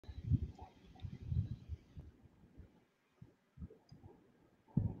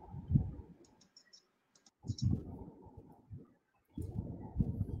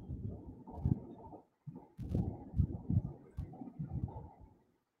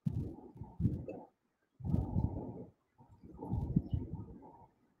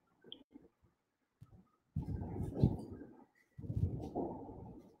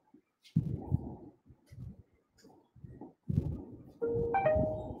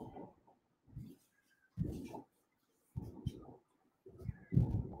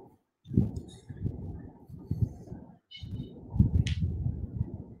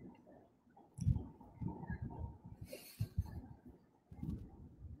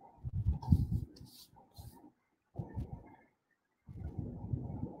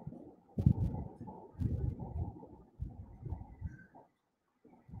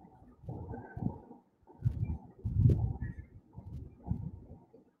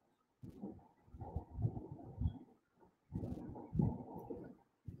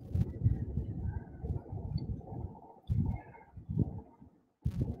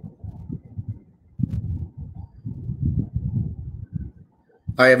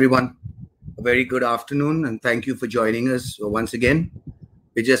Hi, everyone. A very good afternoon, and thank you for joining us once again.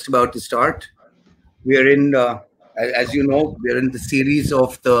 We're just about to start. We are in, as you know, we're in the series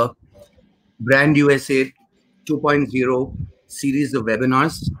of the Brand USA 2.0 series of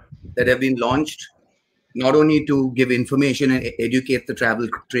webinars that have been launched not only to give information and educate the travel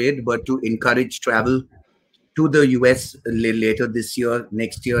trade, but to encourage travel to the US later this year,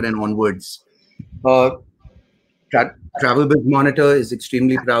 next year, and onwards. TravelBiz Monitor is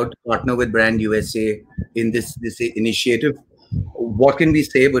extremely proud to partner with Brand USA in this initiative. What can we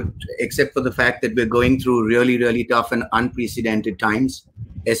say, but except for the fact that we're going through really, really tough and unprecedented times,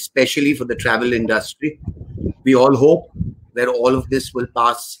 especially for the travel industry. We all hope that all of this will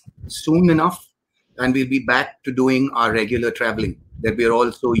pass soon enough and we'll be back to doing our regular traveling that we're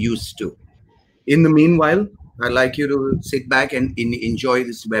all so used to. In the meanwhile, I'd like you to sit back and enjoy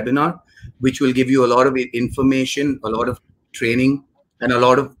this webinar, which will give you a lot of information, a lot of training, and a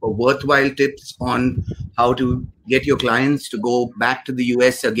lot of worthwhile tips on how to get your clients to go back to the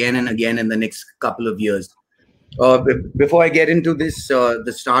US again and again in the next couple of years. Before I get into this,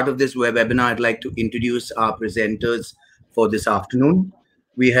 the start of this webinar, I'd like to introduce our presenters for this afternoon.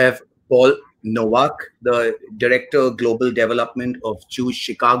 We have Paul Nowak, the Director of Global Development of Choose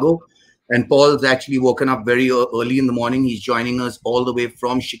Chicago. And Paul's actually woken up very early in the morning. He's joining us all the way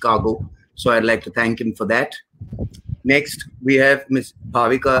from Chicago. So I'd like to thank him for that. Next, we have Ms.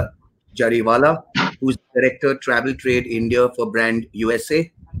 Bhavika Jariwala, who's Director Travel Trade India for Brand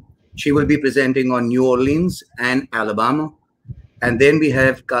USA. She will be presenting on New Orleans and Alabama. And then we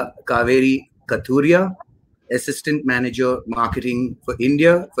have Kaveri Kathuria, Assistant Manager Marketing for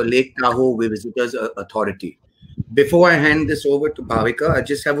India for Lake Tahoe Visitors Authority. Before I hand this over to Bhavika, I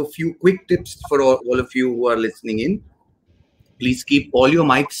just have a few quick tips for all of you who are listening in. Please keep all your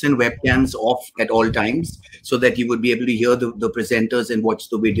mics and webcams off at all times so that you would be able to hear the presenters and watch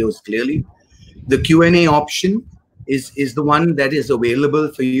the videos clearly. The Q&A option is the one that is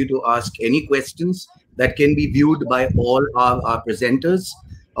available for you to ask any questions that can be viewed by all our presenters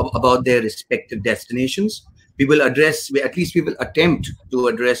about their respective destinations. We will address, at least we will attempt to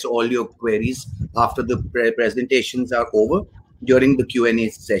address all your queries after the presentations are over during the Q&A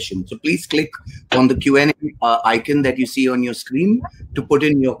session. So please click on the Q&A icon that you see on your screen to put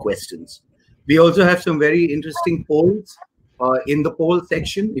in your questions. We also have some very interesting polls in the poll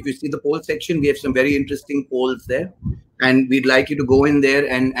section. If you see the poll section, we have some very interesting polls there. And we'd like you to go in there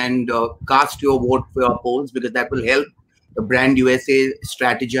and cast your vote for our polls, because that will help the Brand USA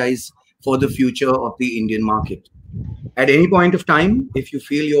strategize for the future of the Indian market. At any point of time, if you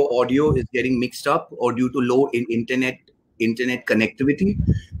feel your audio is getting mixed up or due to low internet connectivity,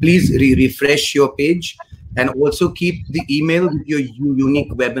 please refresh your page and also keep the email with your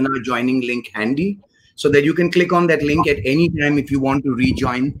unique webinar joining link handy so that you can click on that link at any time if you want to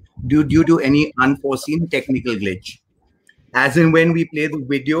rejoin due to any unforeseen technical glitch. As and when we play the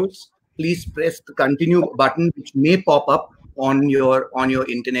videos, please press the continue button, which may pop up on your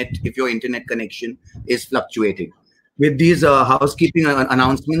internet if your internet connection is fluctuating. With these housekeeping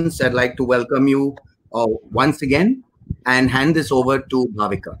announcements, I'd like to welcome you once again and hand this over to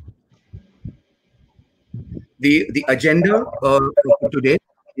Bhavika. The agenda for today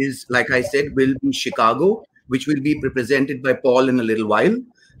is, like I said, will be Chicago, which will be presented by Paul in a little while.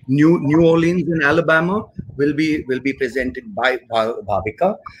 New Orleans and Alabama will be presented by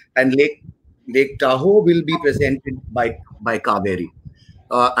Bhavika, and Lake Tahoe will be presented by Kaveri.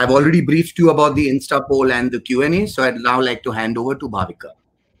 I've already briefed you about the Insta poll and the Q&A, so I'd now like to hand over to Bhavika.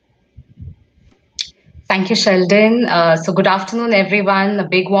 Thank you, Sheldon. So good afternoon, everyone. A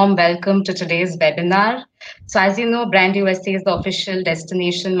big warm welcome to today's webinar. So as you know, Brand USA is the official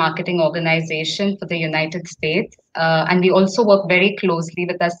destination marketing organization for the United States. And we also work very closely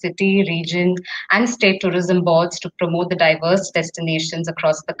with our city, region, and state tourism boards to promote the diverse destinations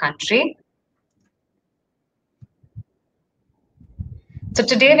across the country. So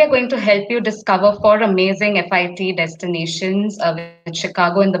today we're going to help you discover 4 amazing FIT destinations with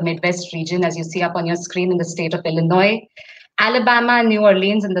Chicago in the Midwest region, as you see up on your screen, in the state of Illinois, Alabama and New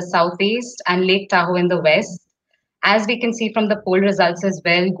Orleans in the Southeast, and Lake Tahoe in the West. As we can see from the poll results as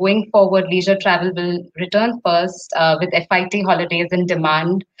well, going forward, leisure travel will return first with FIT holidays in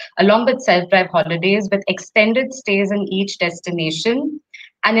demand, along with self-drive holidays with extended stays in each destination.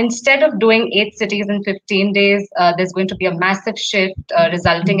 And instead of doing 8 cities in 15 days, there's going to be a massive shift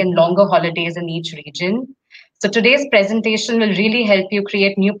resulting in longer holidays in each region. So today's presentation will really help you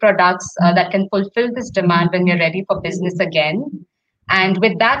create new products that can fulfill this demand when we're ready for business again. And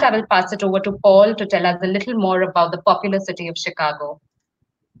with that, I will pass it over to Paul to tell us a little more about the popular city of Chicago.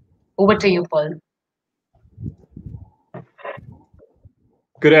 Over to you, Paul.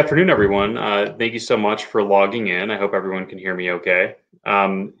 Good afternoon, everyone. Thank you so much for logging in. I hope everyone can hear me okay.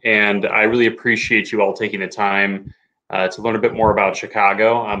 And I really appreciate you all taking the time to learn a bit more about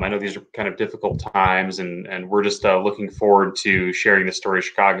Chicago. I know these are kind of difficult times, and we're just looking forward to sharing the story of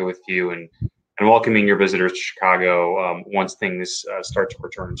Chicago with you and welcoming your visitors to Chicago once things start to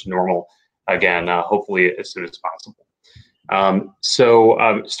return to normal again, hopefully as soon as possible.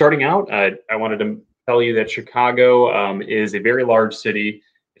 Starting out, I wanted to tell you that Chicago is a very large city.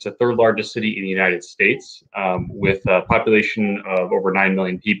 It's the third largest city in the United States, with a population of over 9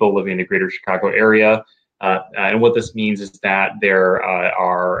 million people living in the greater Chicago area. And what this means is that there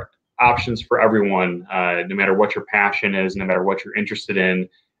are options for everyone, no matter what your passion is, no matter what you're interested in.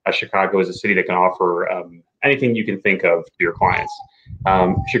 Chicago is a city that can offer anything you can think of to your clients.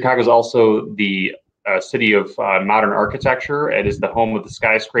 Chicago is also the city of modern architecture. It is the home of the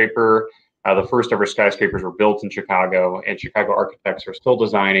skyscraper. The first ever skyscrapers were built in Chicago, and Chicago architects are still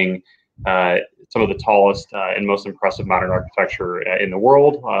designing some of the tallest and most impressive modern architecture in the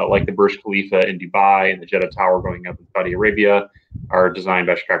world, like the Burj Khalifa in Dubai and the Jeddah Tower going up in Saudi Arabia, are designed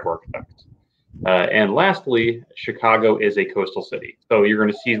by Chicago architects. And lastly, Chicago is a coastal city. So you're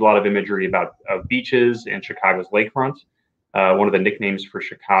going to see a lot of imagery about beaches and Chicago's lakefront. One of the nicknames for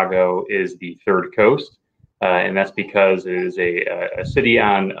Chicago is the Third Coast. And that's because it is a city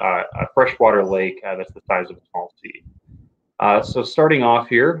on a freshwater lake that's the size of a small sea. So starting off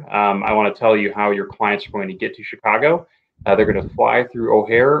here, I want to tell you how your clients are going to get to Chicago. They're going to fly through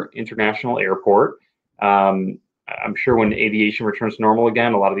O'Hare International Airport. I'm sure when aviation returns to normal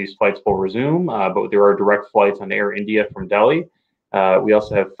again, a lot of these flights will resume, but there are direct flights on Air India from Delhi. We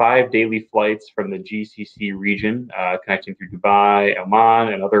also have 5 daily flights from the GCC region, connecting through Dubai,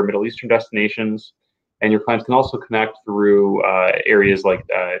 Oman, and other Middle Eastern destinations. And your clients can also connect through areas like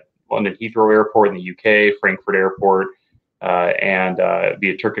London Heathrow Airport in the UK, Frankfurt Airport, and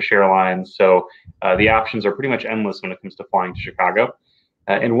via Turkish Airlines. So the options are pretty much endless when it comes to flying to Chicago.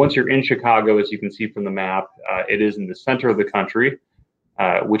 And once you're in Chicago, as you can see from the map, it is in the center of the country,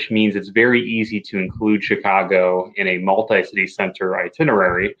 which means it's very easy to include Chicago in a multi-city center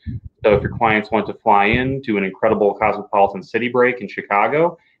itinerary. So if your clients want to fly in to an incredible cosmopolitan city break in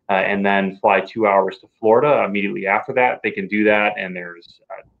Chicago, and then fly 2 hours to Florida immediately after that, they can do that. And there's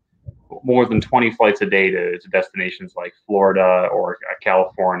more than 20 flights a day to destinations like Florida or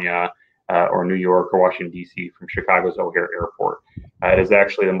California or New York or Washington, D.C. from Chicago's O'Hare Airport. It is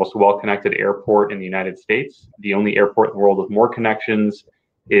actually the most well-connected airport in the United States. The only airport in the world with more connections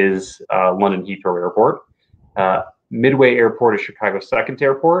is London Heathrow Airport. Midway Airport is Chicago's second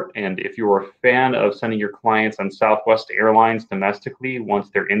airport, and if you are a fan of sending your clients on Southwest Airlines domestically once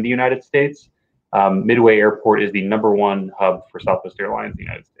they're in the United States, Midway Airport is the #1 hub for Southwest Airlines in the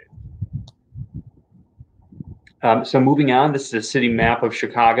United States. So moving on, this is a city map of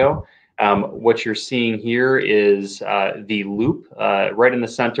Chicago. What you're seeing here is the Loop. Right in the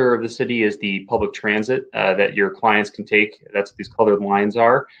center of the city is the public transit that your clients can take. That's what these colored lines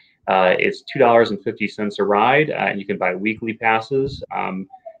are. It's $2.50 a ride, and you can buy weekly passes,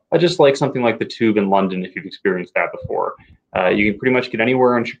 just like something like the Tube in London, if you've experienced that before. You can pretty much get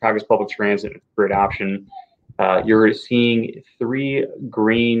anywhere on Chicago's public transit. It's a great option. You're seeing 3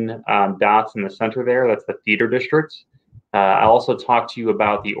 green dots in the center there. That's the theater districts. I'll also talk to you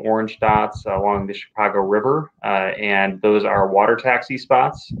about the orange dots along the Chicago River, and those are water taxi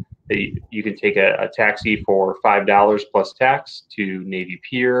spots. You can take a taxi for $5 plus tax to Navy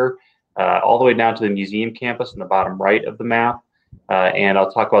Pier, all the way down to the museum campus in the bottom right of the map. And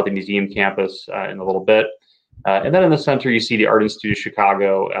I'll talk about the museum campus in a little bit. And then in the center, you see the Art Institute of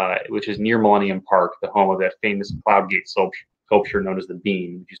Chicago, which is near Millennium Park, the home of that famous Cloudgate sculpture known as the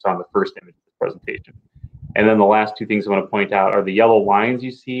Beam, which you saw in the first image of the presentation. And then the last 2 things I want to point out are the yellow lines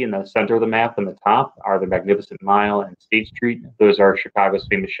you see in the center of the map on the top are the Magnificent Mile and State Street. Those are Chicago's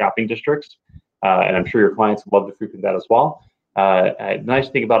famous shopping districts. And I'm sure your clients would love to frequent that as well. The nice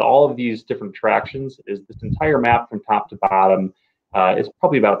thing about all of these different attractions is this entire map from top to bottom is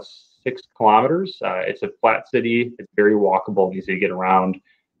probably about 6 kilometers. It's a flat city. It's very walkable and easy to get around.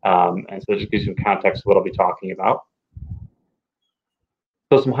 And so it just gives you some context of what I'll be talking about.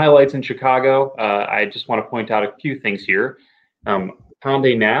 So some highlights in Chicago. I just want to point out a few things here.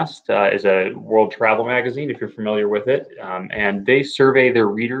 Condé Nast is a world travel magazine, if you're familiar with it, and they survey their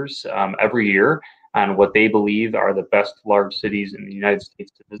readers every year on what they believe are the best large cities in the United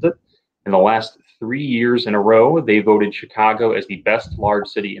States to visit. In the last 3 years in a row, they voted Chicago as the best large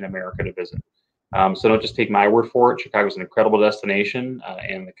city in America to visit. So don't just take my word for it. Chicago is an incredible destination,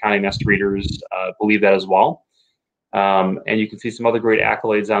 and the Condé Nast readers believe that as well. And you can see some other great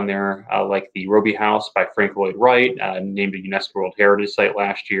accolades on there, like the Roby House by Frank Lloyd Wright, named a UNESCO World Heritage Site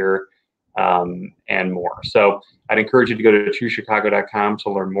last year, and more. So I'd encourage you to go to choosechicago.com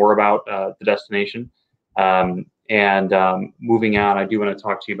to learn more about the destination. Moving on, I do want to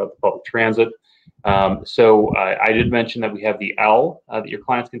talk to you about the public transit. I did mention that we have the L that your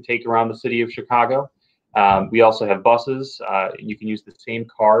clients can take around the city of Chicago. We also have buses. You can use the same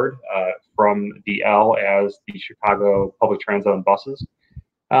card from the L as the Chicago public transit and buses.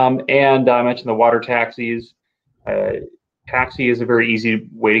 And I mentioned the water taxis. Taxi is a very easy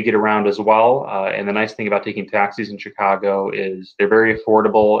way to get around as well. And the nice thing about taking taxis in Chicago is they're very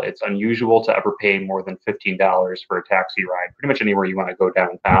affordable. It's unusual to ever pay more than $15 for a taxi ride, pretty much anywhere you want to go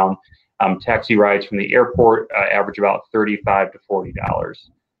downtown. Taxi rides from the airport average about $35 to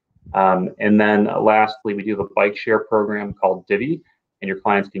 $40. And then lastly, we do have a bike share program called Divvy, and your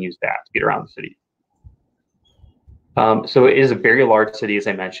clients can use that to get around the city. So it is a very large city, as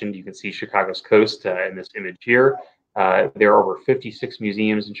I mentioned. You can see Chicago's coast in this image here. There are over 56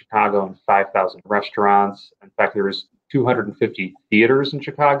 museums in Chicago and 5,000 restaurants. In fact, there's 250 theaters in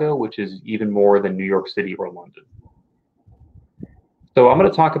Chicago, which is even more than New York City or London. So I'm going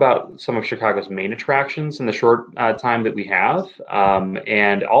to talk about some of Chicago's main attractions in the short time that we have.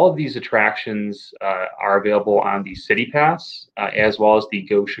 And all of these attractions are available on the City Pass, as well as the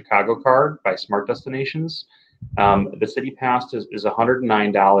Go Chicago card by Smart Destinations. The City Pass is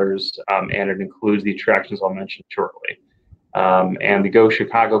 $109, and it includes the attractions I'll mention shortly. And the Go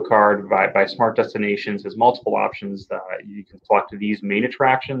Chicago card by Smart Destinations has multiple options. You can select these main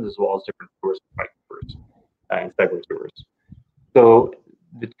attractions as well as different tours, bike tours, and Segway tours. So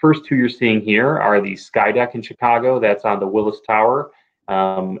the first two you're seeing here are the Sky Deck in Chicago. That's on the Willis Tower.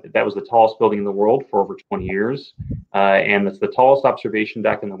 That was the tallest building in the world for over 20 years. And it's the tallest observation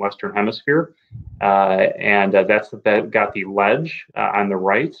deck in the Western Hemisphere. That got the ledge on the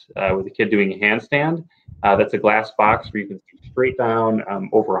right with a kid doing a handstand. That's a glass box where you can see straight down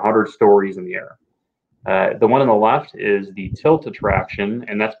over 100 stories in the air. The one on the left is the Tilt attraction,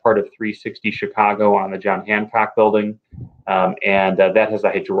 and that's part of 360 Chicago on the John Hancock building. That has a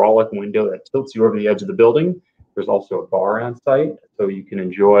hydraulic window that tilts you over the edge of the building. There's also a bar on site, so you can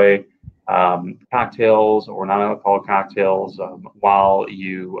enjoy cocktails or non-alcoholic cocktails while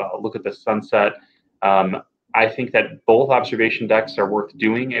you look at the sunset. I think that both observation decks are worth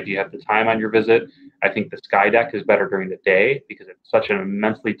doing if you have the time on your visit. I think the Sky Deck is better during the day because it's such an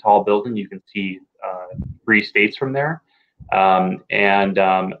immensely tall building. You can see 3 states from there.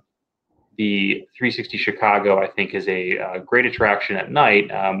 The 360 Chicago, I think, is a great attraction at night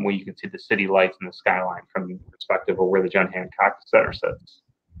where you can see the city lights and the skyline from the perspective of where the John Hancock Center sits.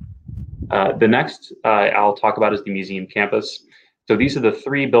 The next I'll talk about is the museum campus. So these are the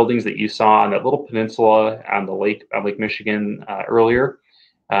 3 buildings that you saw on that little peninsula on the Lake Michigan earlier.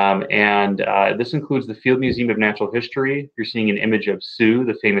 This includes the Field Museum of Natural History. You're seeing an image of Sue,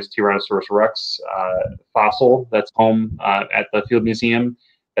 the famous Tyrannosaurus Rex fossil that's home at the Field Museum.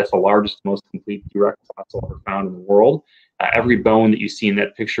 That's the largest, most complete T-Rex fossil ever found in the world. Every bone that you see in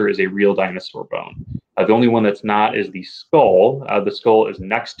that picture is a real dinosaur bone. The only one that's not is the skull. The skull is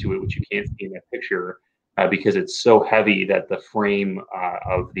next to it, which you can't see in that picture because it's so heavy that the frame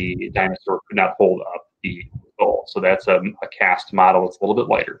of the dinosaur could not hold up the skull. So that's a cast model. It's a little bit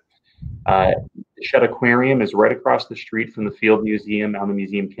lighter. The Shed Aquarium is right across the street from the Field Museum on the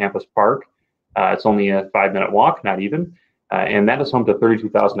museum campus park. It's only a 5-minute walk, not even. And that is home to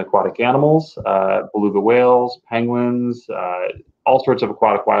 32,000 aquatic animals, beluga whales, penguins, all sorts of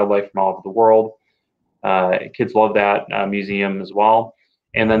aquatic wildlife from all over the world. Kids love that museum as well.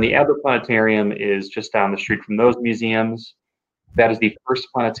 And then the Adler Planetarium is just down the street from those museums. That is the first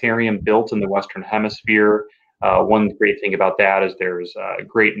planetarium built in the Western Hemisphere. One great thing about that is there's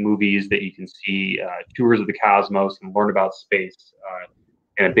great movies that you can see, tours of the cosmos and learn about space,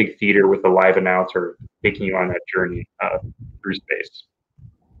 and a big theater with a live announcer taking you on that journey through space.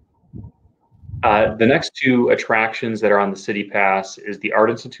 The next 2 attractions that are on the City Pass is the Art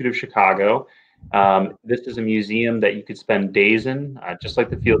Institute of Chicago. This is a museum that you could spend days in, just like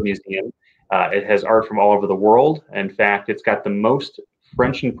the Field Museum. It has art from all over the world. In fact, it's got the most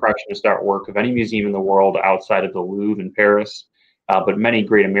French Impressionist artwork of any museum in the world outside of the Louvre in Paris, but many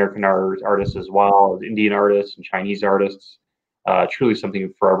great American artists as well, Indian artists and Chinese artists. Truly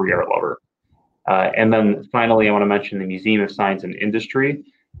something for every art lover. And then finally, I want to mention the Museum of Science and Industry.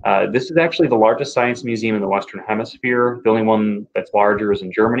 This is actually the largest science museum in the Western Hemisphere. The only one that's larger is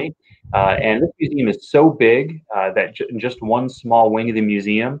in Germany. And this museum is so big that in just one small wing of the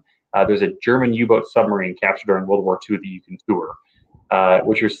museum, there's a German U-boat submarine captured during World War II that you can tour.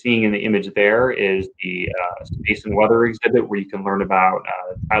 What you're seeing in the image there is the space and weather exhibit, where you can learn about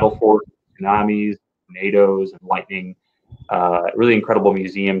tidal forces, tsunamis, tornadoes, and lightning. Really incredible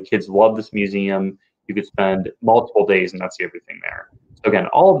museum. Kids love this museum. You could spend multiple days and not see everything there. So again,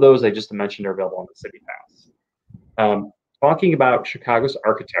 all of those I just mentioned are available on the City Pass. Talking about Chicago's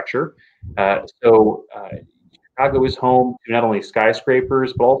architecture, Chicago is home to not only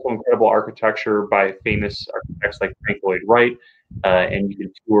skyscrapers, but also incredible architecture by famous architects like Frank Lloyd Wright. And you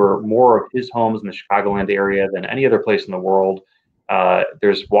can tour more of his homes in the Chicagoland area than any other place in the world.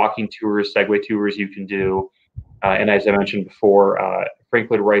 There's walking tours, Segway tours you can do. And as I mentioned before, Frank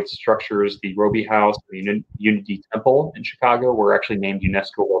Lloyd Wright structures, the Roby House, the Unity Temple in Chicago, were actually named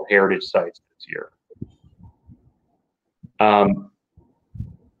UNESCO World Heritage Sites this year.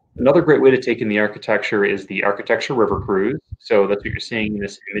 Another great way to take in the architecture is the Architecture River Cruise. So that's what you're seeing in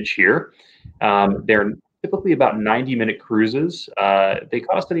this image here. They're typically about 90-minute cruises. They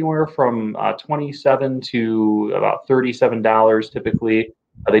cost anywhere from $27 to about $37 typically.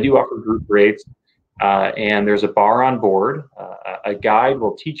 They do offer group rates. And there's a bar on board. A guide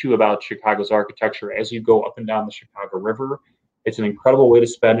will teach you about Chicago's architecture as you go up and down the Chicago River. It's an incredible way to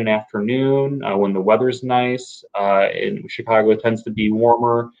spend an afternoon when the weather's nice. In Chicago, it tends to be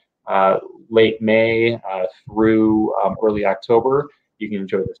warmer, late May through early October. You can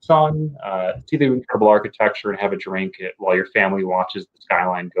enjoy the sun, see the incredible architecture, and have a drink while your family watches the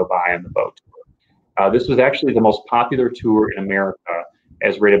skyline go by on the boat tour. This was actually the most popular tour in America,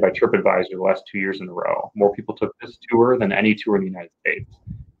 as rated by TripAdvisor the last 2 years in a row. More people took this tour than any tour in the United States.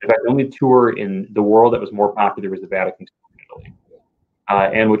 In fact, the only tour in the world that was more popular was the Vatican tour in Italy.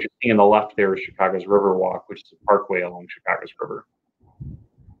 And what you're seeing on the left there is Chicago's Riverwalk, which is a parkway along Chicago's river.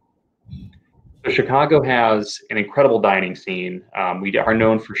 So Chicago has an incredible dining scene. We are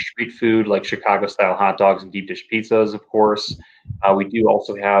known for street food like Chicago-style hot dogs and deep dish pizzas, of course. We do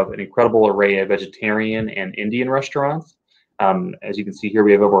also have an incredible array of vegetarian and Indian restaurants. As you can see here,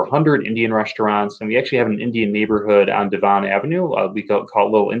 we have over 100 Indian restaurants, and we actually have an Indian neighborhood on Devon Avenue. We call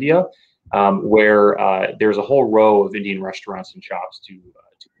it Little India, where there's a whole row of Indian restaurants and shops to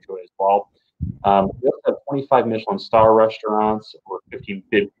enjoy as well. We also have 25 Michelin star restaurants or 15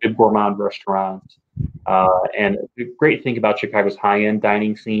 big gourmand restaurants. And the great thing about Chicago's high-end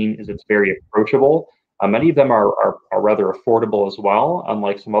dining scene is it's very approachable. Many of them are rather affordable as well,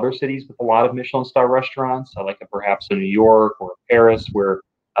 unlike some other cities with a lot of Michelin star restaurants, like perhaps in New York or Paris, where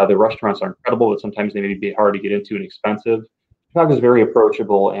the restaurants are incredible, but sometimes they may be hard to get into and expensive. Chicago is very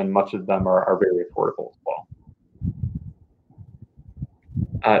approachable, and much of them are very affordable as well.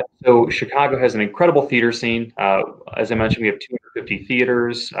 So Chicago has an incredible theater scene. As I mentioned, we have 250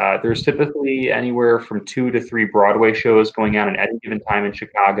 theaters. There's typically anywhere from 2 to 3 Broadway shows going on at any given time in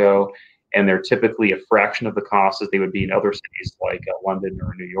Chicago, and they're typically a fraction of the cost as they would be in other cities like London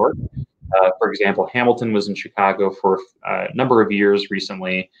or New York. For example, Hamilton was in Chicago for a number of years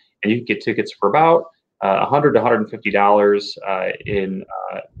recently, and you can get tickets for about $100 to $150. In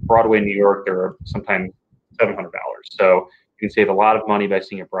Broadway, New York, they're sometimes $700. So you can save a lot of money by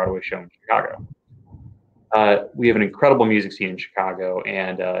seeing a Broadway show in Chicago. We have an incredible music scene in Chicago,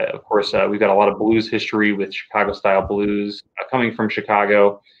 and of course, we've got a lot of blues history with Chicago-style blues coming from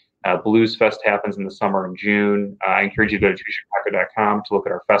Chicago. Blues Fest happens in the summer in June. I encourage you to go to treechicago.com to look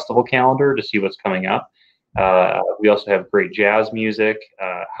at our festival calendar to see what's coming up. We also have great jazz music.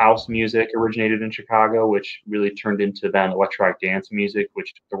 House music originated in Chicago, which really turned into then electronic dance music,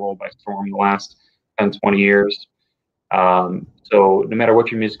 which took the world by storm the last 10, 20 years. So no matter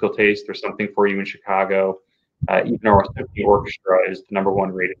what your musical taste, there's something for you in Chicago. Even our symphony orchestra is the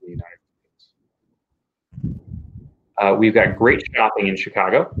 #1 rated in the United States. We've got great shopping in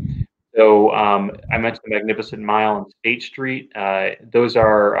Chicago. So I mentioned the Magnificent Mile and State Street. Those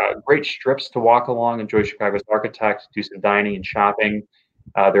are great strips to walk along, enjoy Chicago's architects, do some dining and shopping.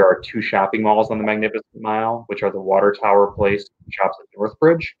 There are 2 shopping malls on the Magnificent Mile, which are the Water Tower Place and Shops at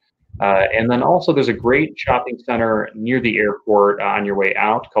Northbridge. And then also there's a great shopping center near the airport on your way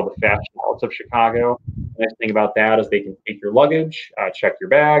out called the Fashion Outlets of Chicago. The nice thing about that is they can take your luggage, check your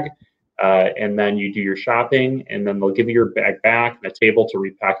bag, and then you do your shopping, and then they'll give you your bag back and a table to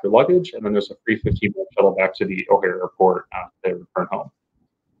repack your luggage, and then there's a free 15-minute shuttle back to the O'Hare Airport to return home.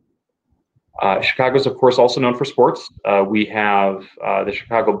 Chicago is, of course, also known for sports. We have the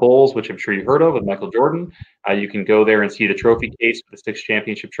Chicago Bulls, which I'm sure you've heard of, with Michael Jordan. You can go there and see the trophy case with the 6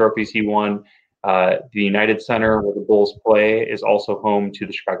 championship trophies he won. The United Center, where the Bulls play, is also home to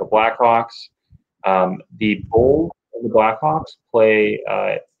the Chicago Blackhawks. The Bulls and the Blackhawks play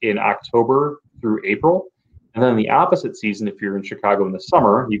in October through April. And then the opposite season, if you're in Chicago in the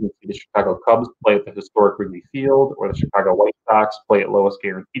summer, you can see the Chicago Cubs play at the historic Wrigley Field, or the Chicago White Sox play at lowest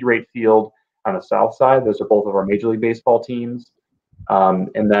guaranteed rate field on the south side. Those are both of our Major League Baseball teams. And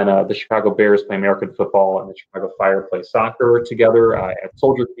then the Chicago Bears play American football, and the Chicago Fire play soccer together at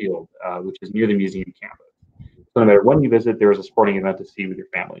Soldier Field, which is near the museum campus. So no matter when you visit, there is a sporting event to see with your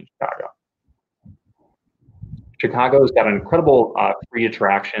family in Chicago. Chicago's got incredible free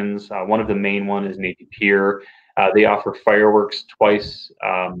attractions. One of the main one is Navy Pier. They offer fireworks twice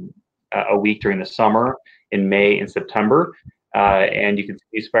a week during the summer, in May and September. And you can see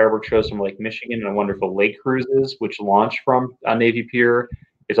these fireworks shows from Lake Michigan and wonderful lake cruises, which launch from Navy Pier.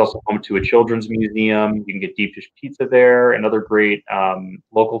 It's also home to a children's museum. You can get deep dish pizza there and other great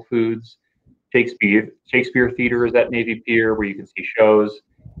local foods. Shakespeare Theater is at Navy Pier, where you can see shows.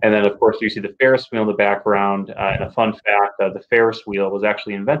 And then, of course, you see the Ferris wheel in the background. And a fun fact, the Ferris wheel was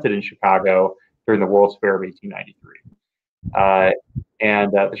actually invented in Chicago during the World's Fair of 1893.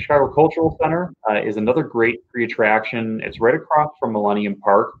 And the Chicago Cultural Center is another great free attraction. It's right across from Millennium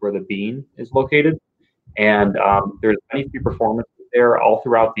Park, where the Bean is located. And there's many free performances there all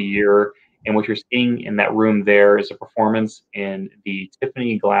throughout the year. And what you're seeing in that room there is a performance in the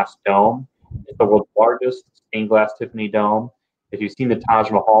Tiffany Glass Dome. It's the world's largest stained glass Tiffany Dome. If you've seen the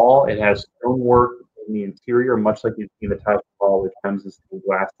Taj Mahal, it has stonework in the interior, much like you've seen the Taj Mahal, which comes in stained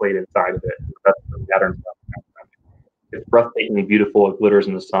glass laid inside of it. That's the pattern stuff. It's breathtakingly beautiful. It glitters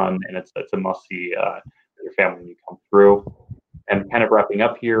in the sun, and it's a must-see for your family when you come through. And kind of wrapping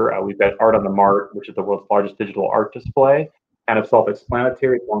up here, we've got Art on the Mart, which is the world's largest digital art display. Kind of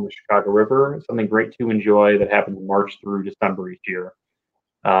self-explanatory along the Chicago River. Something great to enjoy that happens in March through December each year.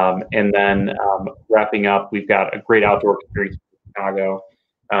 And then wrapping up, we've got a great outdoor experience in Chicago.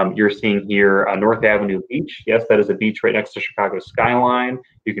 You're seeing here North Avenue Beach. Yes, that is a beach right next to Chicago's skyline.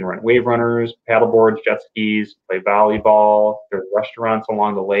 You can rent wave runners, paddleboards, jet skis, play volleyball. There's restaurants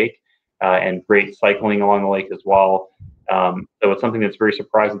along the lake and great cycling along the lake as well. So it's something that's very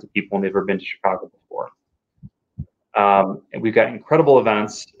surprising to people when they've never been to Chicago before. And we've got incredible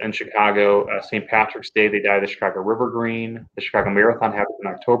events in Chicago. St. Patrick's Day, they dye the Chicago River green. The Chicago Marathon happens in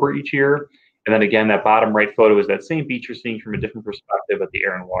October each year. And then again, that bottom right photo is that same beach you're seeing from a different perspective at the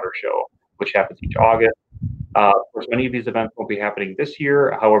Air and Water Show, which happens each August. Of course, many of these events won't be happening this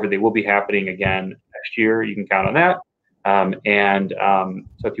year. However, they will be happening again next year. You can count on that. So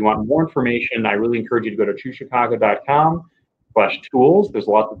if you want more information, I really encourage you to go to truechicago.com/tools. There's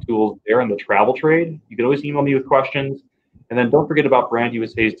lots of tools there in the travel trade. You can always email me with questions. And then don't forget about Brand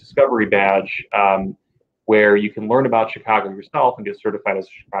USA's Discovery Badge, where you can learn about Chicago yourself and get certified as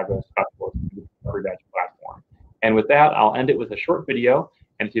a Chicago specialist in the Discovery Badge platform. And with that, I'll end it with a short video.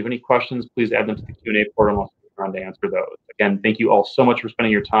 And if you have any questions, please add them to the Q&A portal, and I'll stick around to answer those. Again, thank you all so much for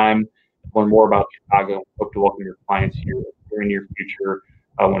spending your time to learn more about Chicago. Hope to welcome your clients here in the very near future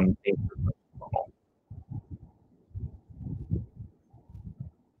when things are normal.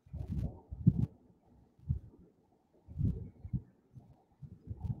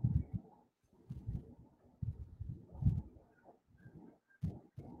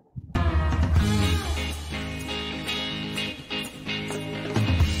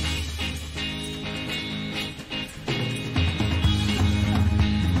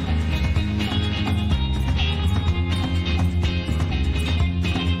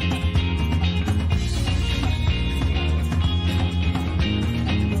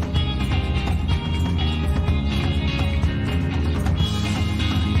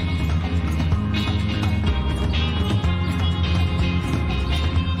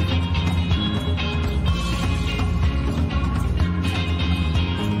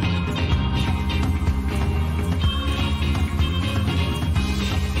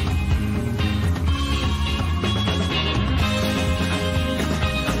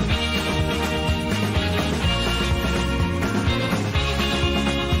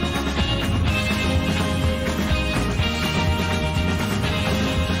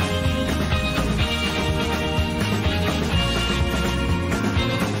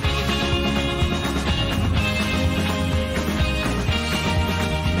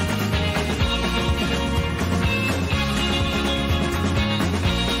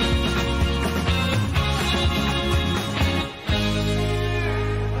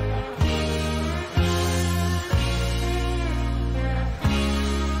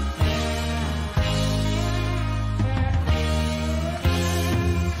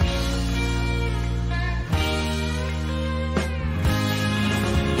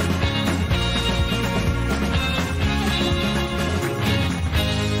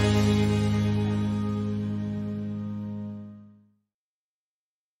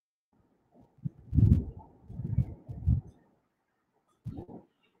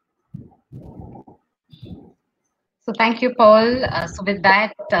 So thank you, Paul. So with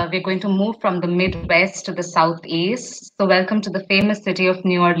that, we're going to move from the Midwest to the Southeast. So welcome to the famous city of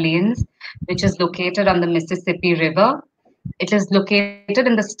New Orleans, which is located on the Mississippi River. It is located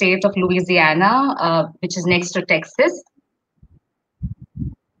in the state of Louisiana, which is next to Texas.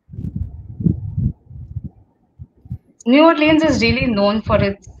 New Orleans is really known for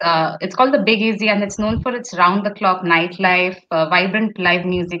it's called the Big Easy, and it's known for its round-the-clock nightlife, vibrant live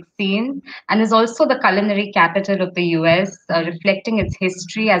music scene, and is also the culinary capital of the US, reflecting its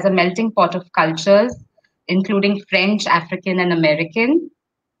history as a melting pot of cultures, including French, African, and American.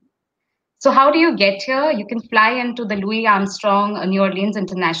 So how do you get here? You can fly into the Louis Armstrong New Orleans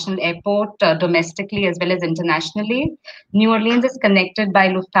International Airport domestically as well as internationally. New Orleans is connected by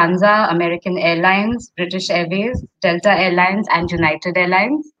Lufthansa, American Airlines, British Airways, Delta Airlines, and United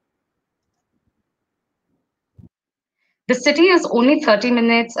Airlines. The city is only 30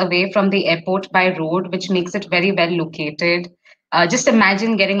 minutes away from the airport by road, which makes it very well located. Just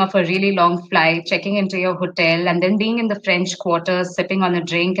imagine getting off a really long flight, checking into your hotel, and then being in the French Quarter, sipping on a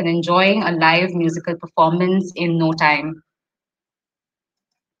drink, and enjoying a live musical performance in no time.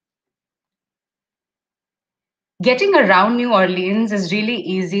 Getting around New Orleans is really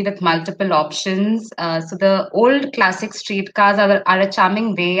easy with multiple options. So the old classic streetcars are a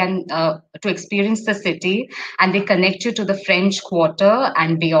charming way to experience the city, and they connect you to the French Quarter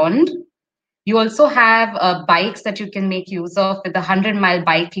and beyond. You also have bikes that you can make use of with the 100-mile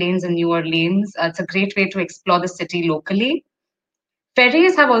bike lanes in New Orleans. It's a great way to explore the city locally.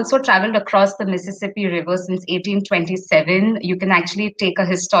 Ferries have also traveled across the Mississippi River since 1827. You can actually take a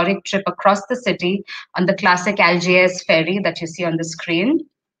historic trip across the city on the classic Algiers ferry that you see on the screen.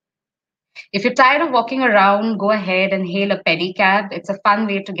 If you're tired of walking around, go ahead and hail a pedicab. It's a fun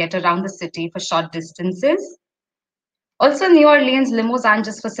way to get around the city for short distances. Also, New Orleans limos aren't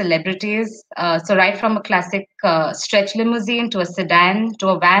just for celebrities. So right from a classic stretch limousine to a sedan to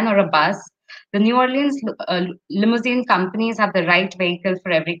a van or a bus, the New Orleans limousine companies have the right vehicle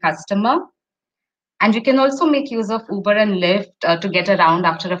for every customer. And you can also make use of Uber and Lyft to get around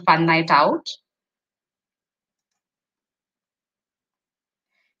after a fun night out.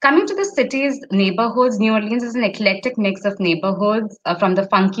 Coming to the city's neighborhoods, New Orleans is an eclectic mix of neighborhoods from the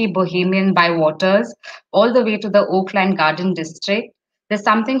funky bohemian bywaters all the way to the Oakland Garden District. There's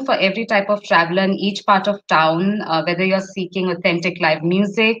something for every type of traveler in each part of town, whether you're seeking authentic live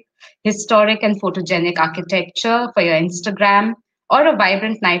music, historic and photogenic architecture for your Instagram, or a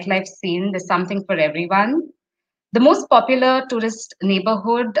vibrant nightlife scene. There's something for everyone. The most popular tourist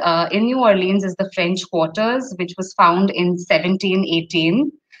neighborhood in New Orleans is the French Quarters, which was found in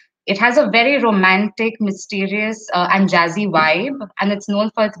 1718. It has a very romantic, mysterious, and jazzy vibe, and it's known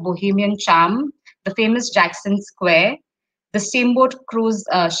for its bohemian charm, the famous Jackson Square, the steamboat cruise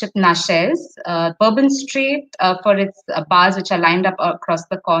ship Nachez, Bourbon Street for its bars, which are lined up across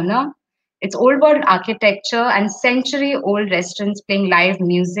the corner, its old world architecture and century old restaurants playing live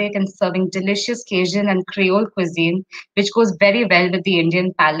music and serving delicious Cajun and Creole cuisine, which goes very well with the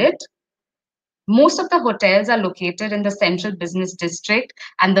Indian palate. Most of the hotels are located in the central business district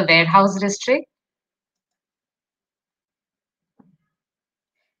and the warehouse district.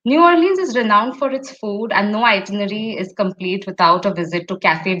 New Orleans is renowned for its food, and no itinerary is complete without a visit to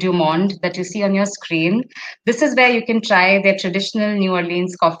Café du Monde that you see on your screen. This is where you can try their traditional New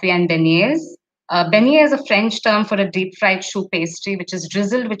Orleans coffee and beignets. Beignet is a French term for a deep fried choux pastry, which is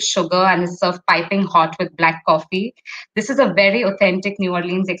drizzled with sugar and is served piping hot with black coffee. This is a very authentic New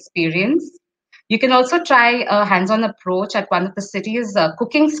Orleans experience. You can also try a hands-on approach at one of the city's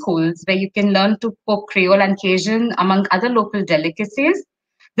cooking schools where you can learn to cook Creole and Cajun among other local delicacies.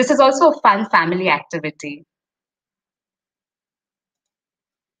 This is also a fun family activity.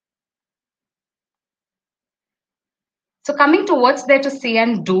 So coming to what's there to see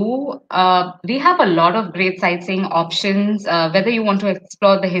and do, we have a lot of great sightseeing options, whether you want to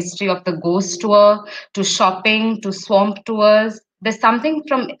explore the history of the ghost tour, to shopping, to swamp tours. There's something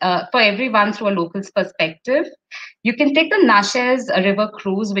for everyone through a local's perspective. You can take the Nachez River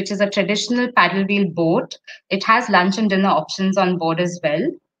Cruise, which is a traditional paddle wheel boat. It has lunch and dinner options on board as well.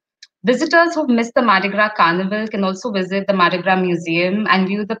 Visitors who've missed the Mardi Gras Carnival can also visit the Mardi Gras Museum and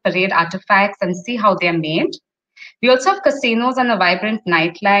view the parade artifacts and see how they're made. We also have casinos and a vibrant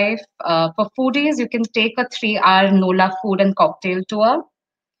nightlife. For foodies, you can take a 3-hour NOLA food and cocktail tour.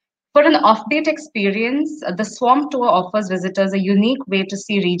 For an offbeat experience, the Swamp Tour offers visitors a unique way to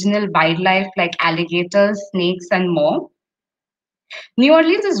see regional wildlife like alligators, snakes, and more. New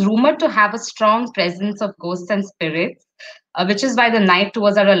Orleans is rumored to have a strong presence of ghosts and spirits. which is why the night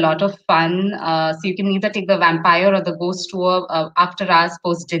tours are a lot of fun. So you can either take the vampire or the ghost tour after hours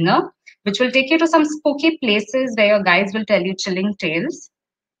post dinner, which will take you to some spooky places where your guides will tell you chilling tales.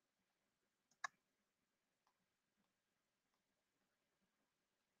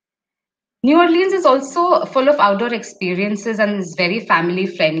 New Orleans is also full of outdoor experiences and is very family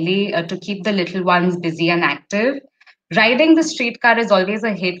friendly to keep the little ones busy and active. Riding the streetcar is always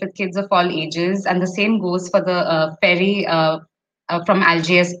a hit with kids of all ages, and the same goes for the ferry from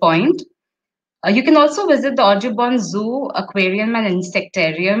Algiers Point. You can also visit the Audubon Zoo, Aquarium, and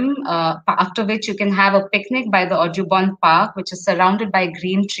Insectarium, after which you can have a picnic by the Audubon Park, which is surrounded by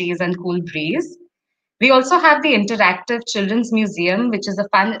green trees and cool breeze. We also have the Interactive Children's Museum, which is a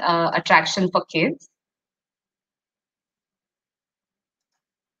fun attraction for kids.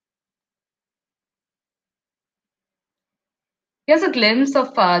 Here's a glimpse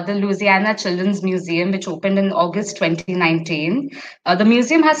of the Louisiana Children's Museum, which opened in August 2019. The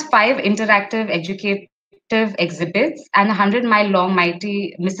museum has 5 interactive educative exhibits and a 100-mile-long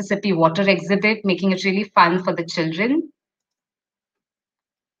mighty Mississippi water exhibit, making it really fun for the children.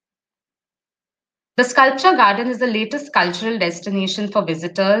 The Sculpture Garden is the latest cultural destination for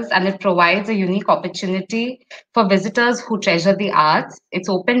visitors, and it provides a unique opportunity for visitors who treasure the arts. It's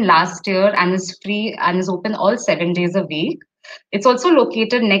opened last year and is free and is open all 7 days a week. It's also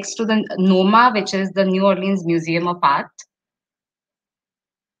located next to the NOMA, which is the New Orleans Museum of Art.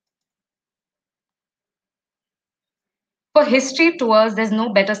 For history tours, there's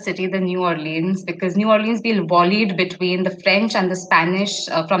no better city than New Orleans because New Orleans been volleyed between the French and the Spanish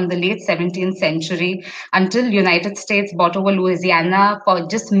from the late 17th century until United States bought over Louisiana for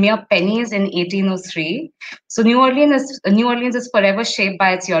just mere pennies in 1803. So New Orleans is forever shaped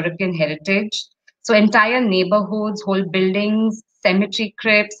by its European heritage. So entire neighborhoods, whole buildings, cemetery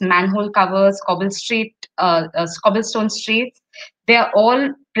crypts, manhole covers, cobblestone streets, they are all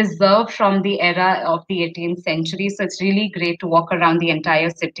preserved from the era of the 18th century. So it's really great to walk around the entire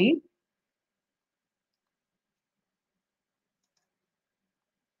city.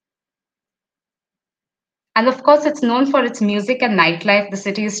 And of course, it's known for its music and nightlife. The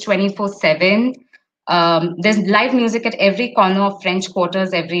city is 24/7. There's live music at every corner of French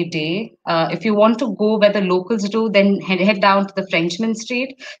Quarters every day. If you want to go where the locals do, then head down to the Frenchman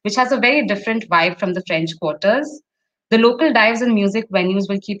Street, which has a very different vibe from the French Quarters. The local dives and music venues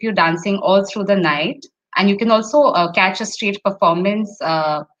will keep you dancing all through the night. And you can also catch a street performance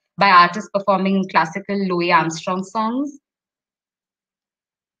by artists performing classical Louis Armstrong songs.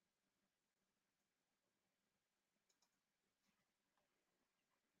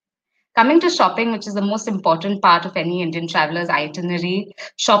 Coming to shopping, which is the most important part of any Indian traveler's itinerary,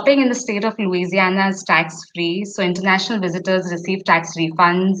 shopping in the state of Louisiana is tax-free. So international visitors receive tax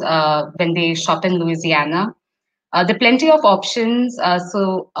refunds when they shop in Louisiana. There are plenty of options.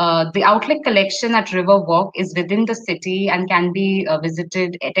 The outlet collection at Riverwalk is within the city and can be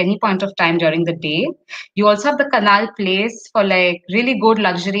visited at any point of time during the day. You also have the Canal Place for like really good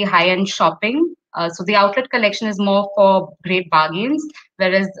luxury high-end shopping. So the outlet collection is more for great bargains,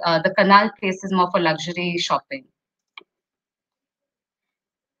 whereas the Canal Place is more for luxury shopping.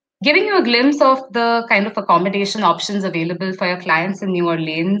 Giving you a glimpse of the kind of accommodation options available for your clients in New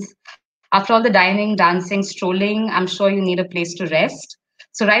Orleans. After all the dining, dancing, strolling, I'm sure you need a place to rest.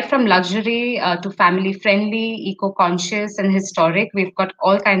 So right from luxury to family-friendly, eco-conscious, and historic, we've got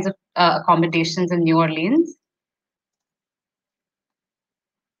all kinds of accommodations in New Orleans.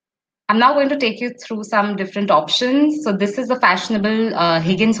 I'm now going to take you through some different options. So this is the fashionable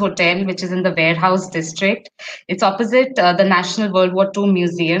Higgins Hotel, which is in the Warehouse District. It's opposite the National World War II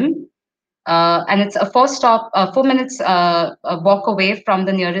Museum. And it's a 4 minutes walk away from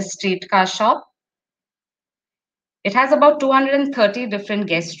the nearest streetcar shop. It has about 230 different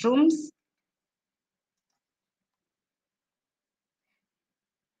guest rooms.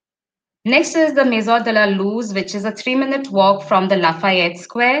 Next is the Maison de la Luz, which is a 3-minute walk from the Lafayette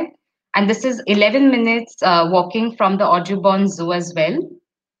Square. And this is 11 minutes walking from the Audubon Zoo as well.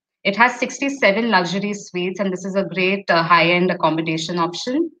 It has 67 luxury suites, and this is a great high-end accommodation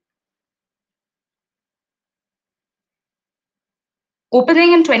option.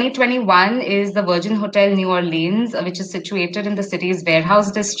 Opening in 2021 is the Virgin Hotel New Orleans, which is situated in the city's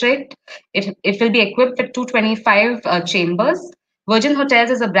Warehouse District. It will be equipped with 225 chambers. Virgin Hotels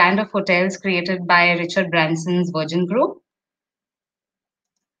is a brand of hotels created by Richard Branson's Virgin Group.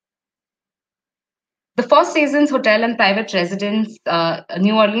 The Four Seasons Hotel and Private Residence,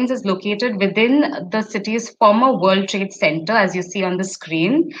 New Orleans is located within the city's former World Trade Center, as you see on the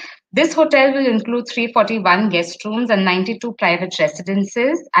screen. This hotel will include 341 guest rooms and 92 private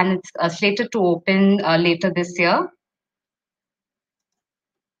residences, and it's slated to open later this year.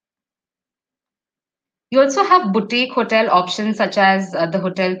 You also have boutique hotel options such as the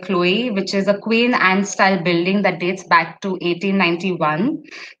Hotel Chloe, which is a Queen Anne style building that dates back to 1891.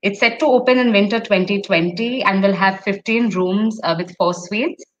 It's set to open in winter 2020 and will have 15 rooms with 4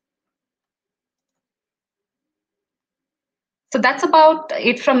 suites. So that's about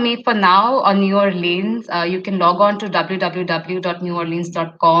it from me for now on New Orleans. You can log on to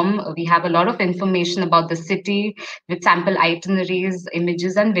www.neworleans.com. We have a lot of information about the city with sample itineraries,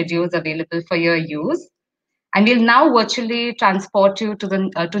 images, and videos available for your use. And we'll now virtually transport you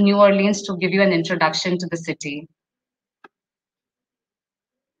to New Orleans to give you an introduction to the city.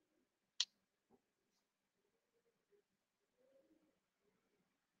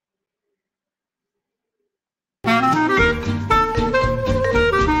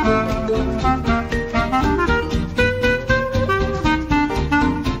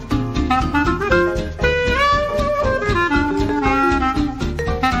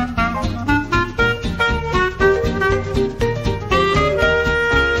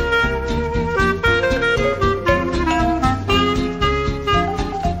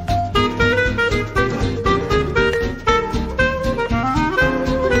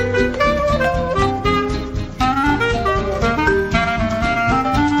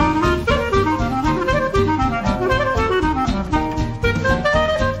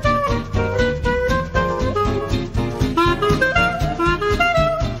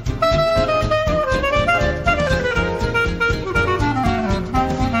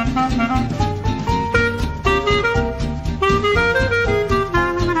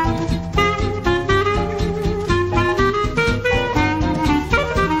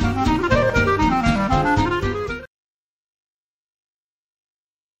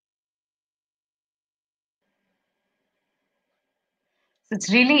 It's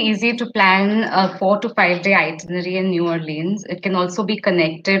really easy to plan a 4 to 5 day itinerary in New Orleans. It can also be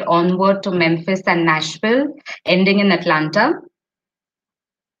connected onward to Memphis and Nashville, ending in Atlanta.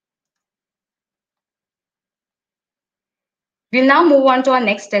 We'll now move on to our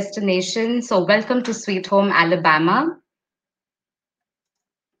next destination. So welcome to Sweet Home, Alabama.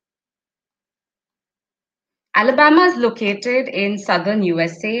 Alabama is located in southern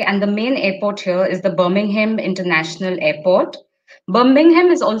USA, and the main airport here is the Birmingham International Airport.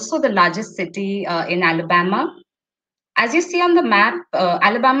 Birmingham is also the largest city in Alabama. As you see on the map,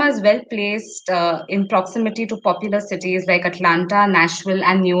 Alabama is well placed in proximity to popular cities like Atlanta, Nashville,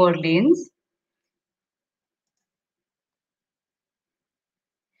 and New Orleans.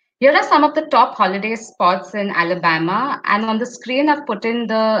 Here are some of the top holiday spots in Alabama, and on the screen I've put in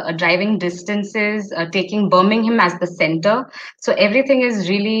the driving distances, taking Birmingham as the center. So everything is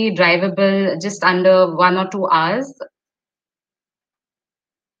really drivable just under 1 or 2 hours.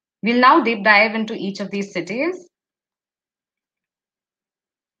 We'll now deep dive into each of these cities.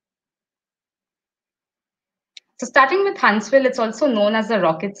 So starting with Huntsville, it's also known as the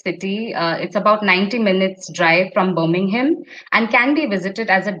Rocket City. It's about 90 minutes drive from Birmingham and can be visited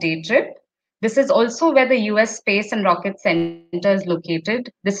as a day trip. This is also where the US Space and Rocket Center is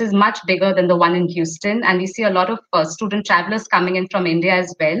located. This is much bigger than the one in Houston, and we see a lot of student travelers coming in from India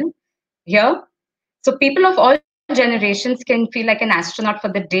as well here. So people of all generations can feel like an astronaut for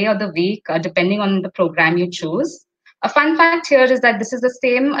the day or the week, depending on the program you choose. A fun fact here is that this is the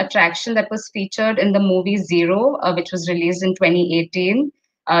same attraction that was featured in the movie Zero, which was released in 2018,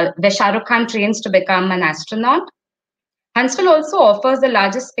 where Shah Rukh Khan trains to become an astronaut. Huntsville also offers the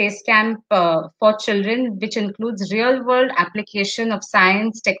largest space camp for children, which includes real-world application of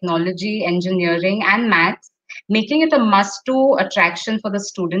science, technology, engineering, and maths, making it a must-do attraction for the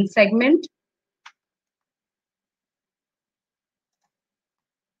student segment.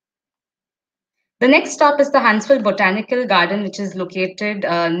 The next stop is the Huntsville Botanical Garden, which is located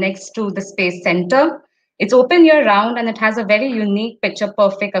next to the Space Center. It's open year-round, and it has a very unique,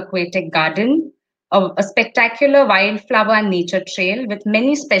 picture-perfect aquatic garden, a spectacular wildflower and nature trail with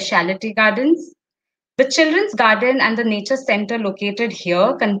many specialty gardens. The Children's Garden and the Nature Center located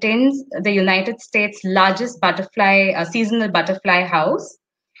here contains the United States' largest seasonal butterfly house.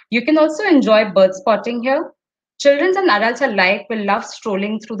 You can also enjoy bird spotting here. Children and adults alike will love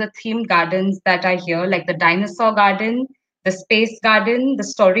strolling through the themed gardens that are here, like the Dinosaur Garden, the Space Garden, the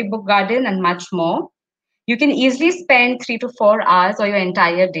Storybook Garden, and much more. You can easily spend 3 to 4 hours or your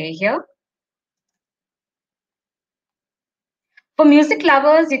entire day here. For music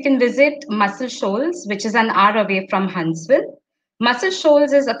lovers, you can visit Muscle Shoals, which is an hour away from Huntsville. Muscle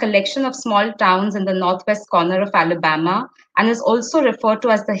Shoals is a collection of small towns in the northwest corner of Alabama and is also referred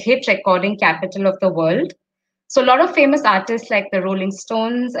to as the hit recording capital of the world. So a lot of famous artists like the Rolling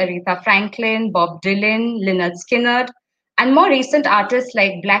Stones, Aretha Franklin, Bob Dylan, Lynyrd Skynyrd, And more recent artists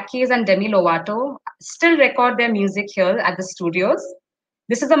like Black Keys and Demi Lovato still record their music here at the studios.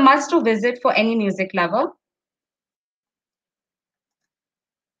 This is a must-do visit for any music lover.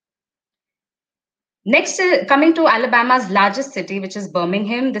 Next, coming to Alabama's largest city, which is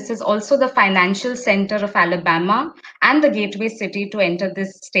Birmingham. This is also the financial center of Alabama and the gateway city to enter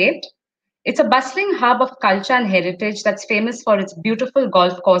this state. It's a bustling hub of culture and heritage that's famous for its beautiful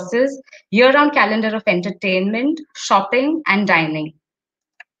golf courses, year-round calendar of entertainment, shopping, and dining.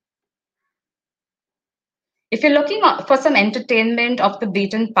 If you're looking for some entertainment off the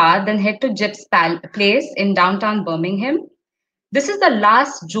beaten path, then head to Jip's Place in downtown Birmingham. This is the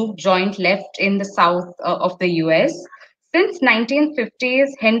last juke joint left in the south of the US. Since 1950s,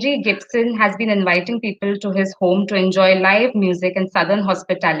 Henry Gibson has been inviting people to his home to enjoy live music and southern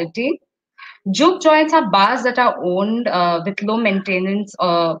hospitality. Juke joints are bars that are owned with low maintenance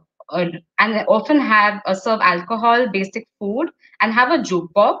and often have serve alcohol, basic food, and have a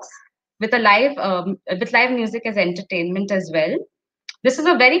jukebox with live music as entertainment as well. This is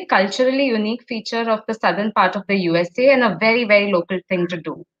a very culturally unique feature of the southern part of the USA and a very, very local thing to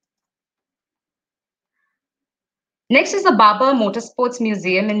do. Next is the Barber Motorsports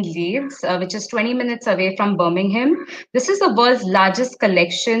Museum in Leeds, which is 20 minutes away from Birmingham. This is the world's largest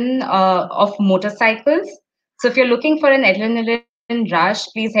collection of motorcycles. So if you're looking for an adrenaline rush,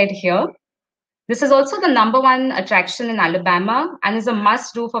 please head here. This is also the #1 attraction in Alabama and is a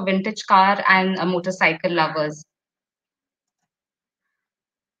must-do for vintage car and motorcycle lovers.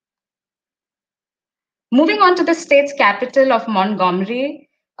 Moving on to the state's capital of Montgomery,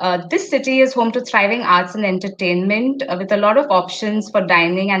 this city is home to thriving arts and entertainment with a lot of options for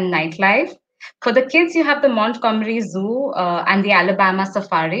dining and nightlife. For the kids, you have the Montgomery Zoo and the Alabama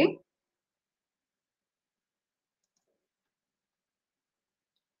Safari.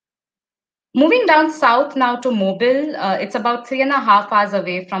 Moving down south now to Mobile, it's about 3.5 hours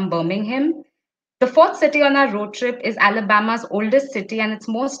away from Birmingham. The fourth city on our road trip is Alabama's oldest city and its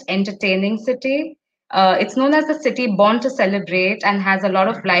most entertaining city. It's known as the city born to celebrate and has a lot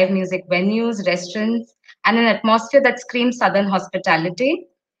of live music venues, restaurants, and an atmosphere that screams Southern hospitality.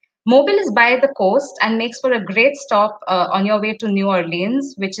 Mobile is by the coast and makes for a great stop on your way to New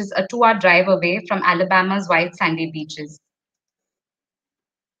Orleans, which is a 2-hour drive away from Alabama's white sandy beaches.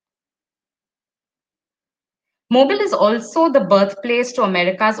 Mobile is also the birthplace to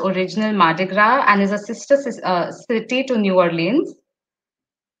America's original Mardi Gras and is a sister city to New Orleans.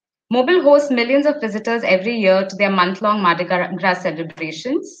 Mobile hosts millions of visitors every year to their month-long Mardi Gras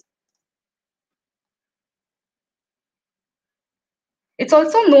celebrations. It's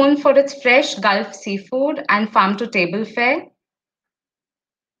also known for its fresh Gulf seafood and farm-to-table fare.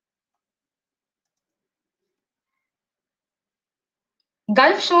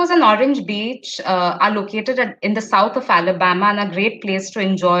 Gulf Shores and Orange Beach are located in the south of Alabama and a great place to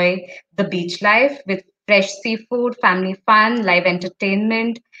enjoy the beach life with fresh seafood, family fun, live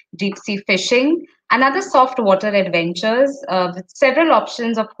entertainment, deep sea fishing, and other soft water adventures with several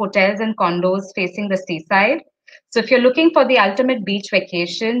options of hotels and condos facing the seaside. So if you're looking for the ultimate beach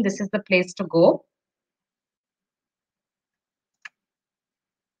vacation, this is the place to go.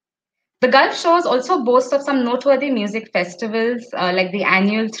 The Gulf Shores also boast of some noteworthy music festivals like the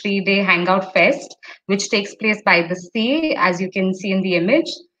annual 3-day Hangout Fest, which takes place by the sea, as you can see in the image.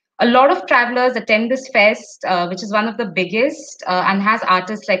 A lot of travelers attend this fest, which is one of the biggest and has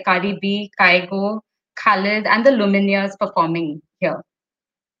artists like Cardi B, Kygo, Khalid, and the Lumineers performing here.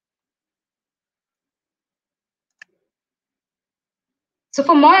 So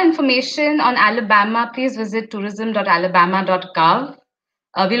for more information on Alabama, please visit tourism.alabama.gov.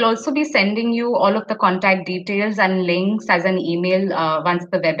 We'll also be sending you all of the contact details and links as an email once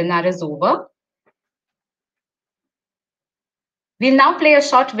the webinar is over. We'll now play a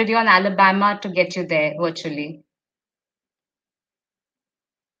short video on Alabama to get you there virtually.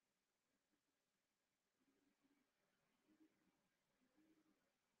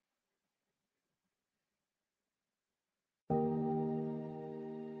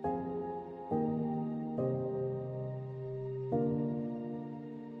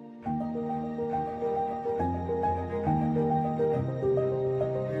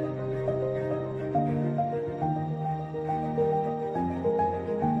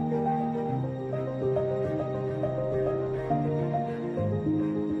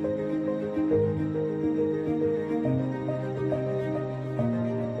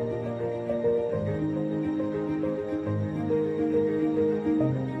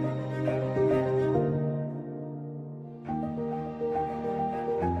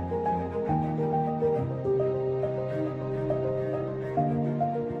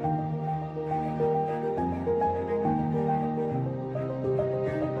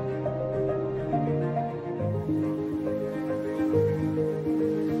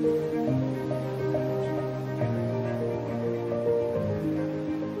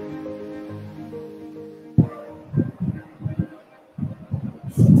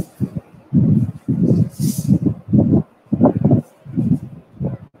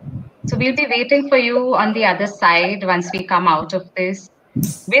 So we'll be waiting for you on the other side once we come out of this.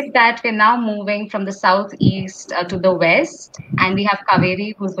 With that, we're now moving from the southeast to the west, and we have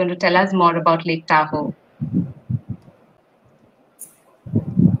Kaveri who's going to tell us more about Lake Tahoe.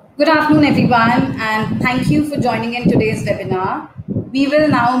 Good afternoon, everyone, and thank you for joining in today's webinar. We will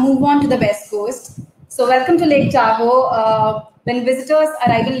now move on to the West Coast. So welcome to Lake Tahoe. When visitors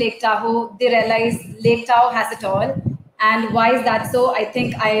arrive in Lake Tahoe, they realize Lake Tahoe has it all. And why is that so? I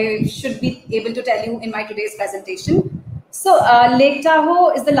think I should be able to tell you in my today's presentation. So Lake Tahoe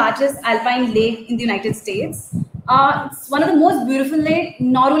is the largest alpine lake in the United States. It's one of the most beautiful lakes,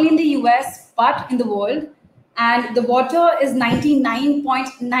 not only in the US, but in the world. And the water is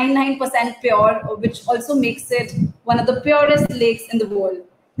 99.99% pure, which also makes it one of the purest lakes in the world.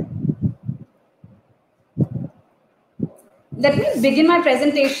 Let me begin my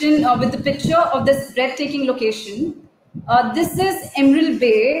presentation with the picture of this breathtaking location. This is Emerald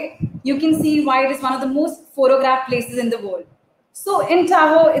Bay. You can see why it is one of the most photographed places in the world. So in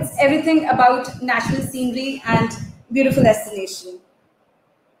Tahoe, it's everything about natural scenery and beautiful destination.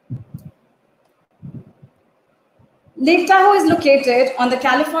 Lake Tahoe is located on the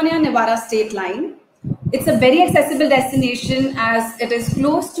California-Nevada state line. It's a very accessible destination as it is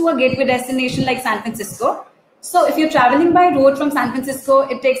close to a gateway destination like San Francisco. So if you're traveling by road from San Francisco,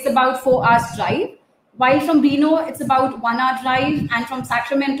 it takes about 4 hours drive, while from Reno, it's about 1 hour drive, and from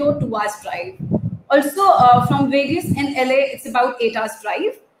Sacramento, 2 hours drive. Also, from Vegas and LA, it's about 8 hours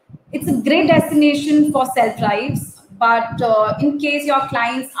drive. It's a great destination for self-drives, but in case your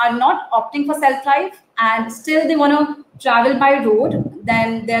clients are not opting for self-drive and still they want to travel by road,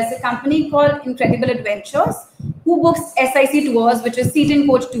 then there's a company called Incredible Adventures who books SIC tours, which is seat and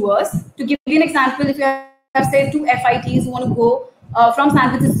coach tours. To give you an example, if you have say 2 FITs who want to go from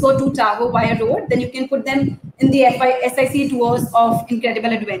San Francisco to Tahoe via road, then you can put them in the SIC tours of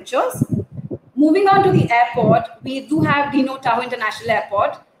Incredible Adventures. Moving on to the airport, we do have Reno Tahoe International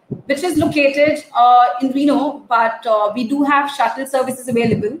Airport, which is located in Reno, but we do have shuttle services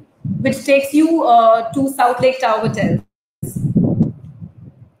available, which takes you to South Lake Tahoe Hotel.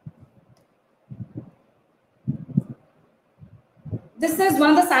 This is one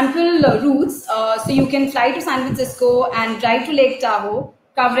of the sample routes. So you can fly to San Francisco and drive to Lake Tahoe,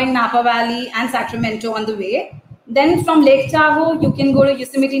 covering Napa Valley and Sacramento on the way. Then from Lake Tahoe, you can go to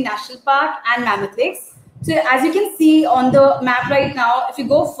Yosemite National Park and Mammoth Lakes. So as you can see on the map right now, if you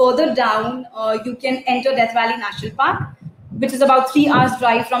go further down, you can enter Death Valley National Park, which is about 3 hours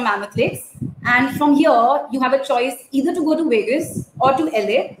drive from Mammoth Lakes. And from here, you have a choice either to go to Vegas or to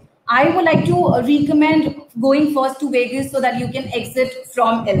LA. I would like to recommend going first to Vegas so that you can exit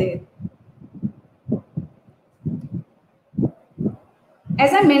from LA.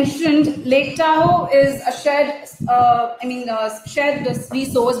 As I mentioned, Lake Tahoe is a shared, shared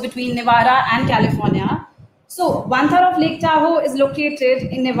resource between Nevada and California. So 1/3 of Lake Tahoe is located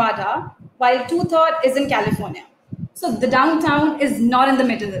in Nevada, while 2/3 is in California. So the downtown is not in the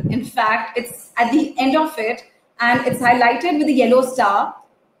middle. In fact, it's at the end of it, and it's highlighted with a yellow star.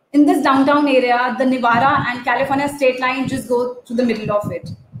 In this downtown area, the Nevada and California state line just go through the middle of it.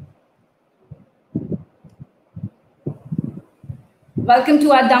 Welcome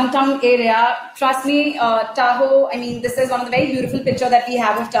to our downtown area. Trust me, Tahoe, this is one of the very beautiful pictures that we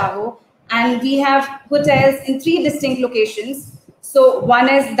have of Tahoe. And we have hotels in 3 distinct locations. So one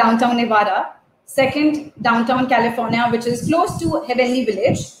is downtown Nevada, second, downtown California, which is close to Heavenly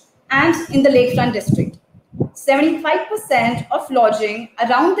Village, and in the Lakefront District. 75% of lodging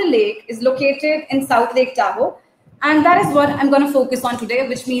around the lake is located in South Lake Tahoe. And that is what I'm going to focus on today,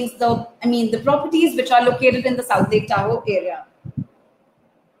 which means the properties which are located in the South Lake Tahoe area.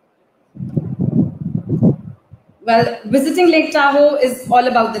 Well, visiting Lake Tahoe is all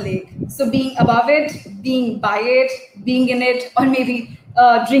about the lake. So being above it, being by it, being in it, or maybe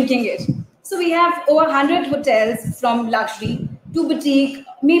drinking it. So we have over 100 hotels from luxury to boutique,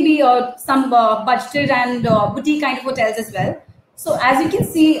 maybe some budgeted and boutique kind of hotels as well. So as you can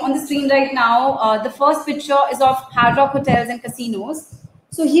see on the screen right now, the first picture is of Hard Rock Hotels and Casinos.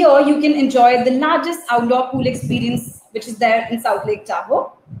 So here you can enjoy the largest outdoor pool experience, which is there in South Lake Tahoe.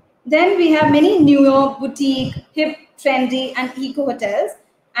 Then we have many newer boutique, hip, trendy, and eco hotels.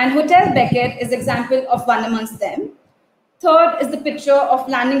 And Hotel Beckett is example of one amongst them. Third is the picture of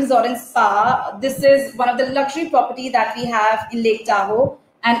Landing Resort and Spa. This is one of the luxury property that we have in Lake Tahoe,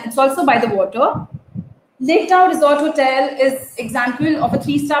 and it's also by the water. Lake Tahoe Resort Hotel is example of a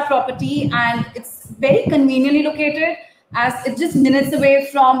 3-star property, and it's very conveniently located as it's just minutes away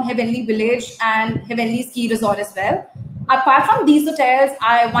from Heavenly Village and Heavenly Ski Resort as well. Apart from these hotels,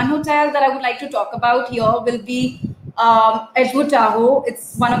 one hotel that I would like to talk about here will be Edgewood Tahoe.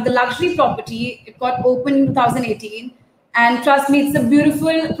 It's one of the luxury property. It got opened in 2018. And trust me, it's a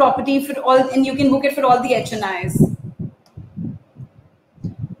beautiful property for all, and you can book it for all the HNIs.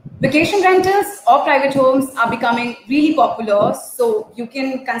 Vacation rentals or private homes are becoming really popular. So you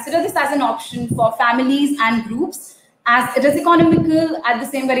can consider this as an option for families and groups, as it is economical at the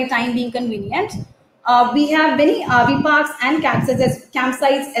same very time being convenient. We have many RV parks and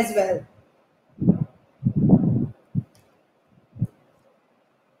campsites as well.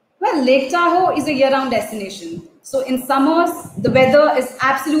 Well, Lake Tahoe is a year-round destination. So in summers, the weather is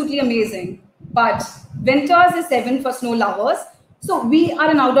absolutely amazing, but winters is heaven for snow lovers. So we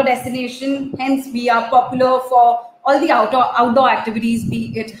are an outdoor destination, hence we are popular for all the outdoor activities,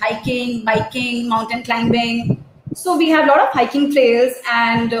 be it hiking, biking, mountain climbing. So we have a lot of hiking trails,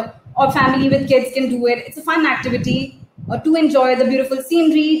 and our family with kids can do it. It's a fun activity to enjoy the beautiful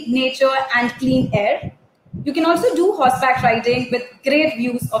scenery, nature, and clean air. You can also do horseback riding with great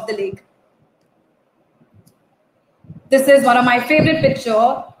views of the lake. This is one of my favorite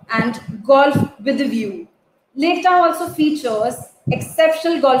picture, and golf with the view. Lake Tahoe also features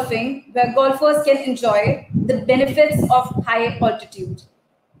exceptional golfing, where golfers can enjoy the benefits of high altitude.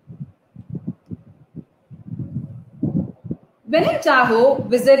 When in Tahoe,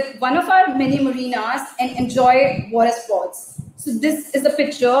 visit one of our many marinas and enjoy water sports. So this is a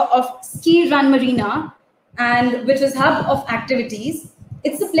picture of Ski Run Marina, and which is hub of activities.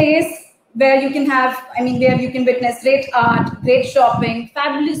 It's a place where you can where you can witness great art, great shopping,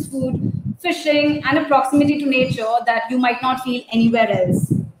 fabulous food, fishing, and a proximity to nature that you might not feel anywhere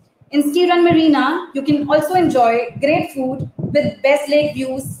else. In Ski Run Marina, you can also enjoy great food with best lake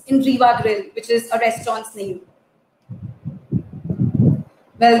views in Riva Grill, which is a restaurant's name.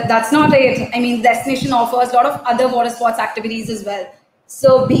 Well, that's not it. Destination offers a lot of other water sports activities as well.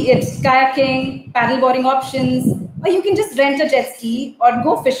 So be it kayaking, paddleboarding options, or you can just rent a jet ski or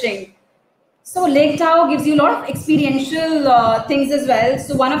go fishing. So Lake Tahoe gives you a lot of experiential things as well.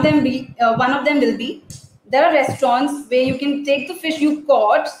 So one of them will be there are restaurants where you can take the fish you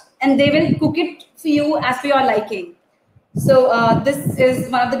caught and they will cook it for you as per your liking. So this is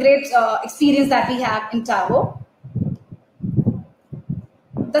one of the great experience that we have in Tahoe.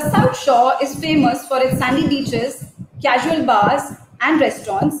 The South Shore is famous for its sandy beaches, casual bars, and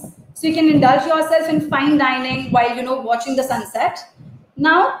restaurants. So you can indulge yourself in fine dining while watching the sunset.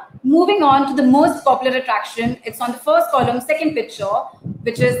 Now, moving on to the most popular attraction, it's on the first column, second picture,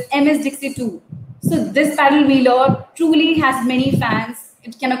 which is MS Dixie 2. So this paddle wheeler truly has many fans.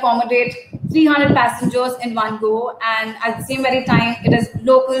 It can accommodate 300 passengers in one go, and at the same very time, it is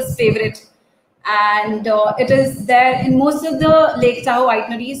locals' favorite. And it is there in most of the Lake Tahoe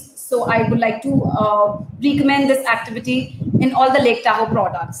itineraries. So I would like to recommend this activity in all the Lake Tahoe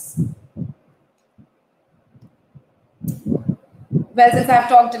products. Well, since I've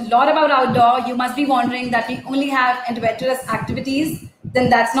talked a lot about outdoor, you must be wondering that we only have adventurous activities. Then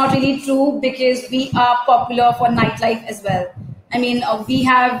that's not really true, because we are popular for nightlife as well.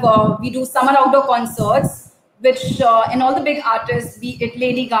 We do summer outdoor concerts, which and all the big artists, be it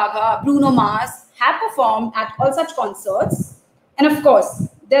Lady Gaga, Bruno Mars, have performed at all such concerts. And of course,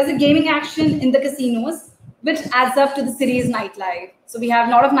 there's a gaming action in the casinos, which adds up to the city's nightlife. So we have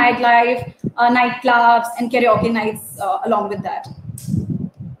a lot of nightlife, nightclubs, and karaoke nights along with that.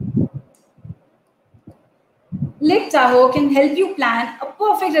 Lake Tahoe can help you plan a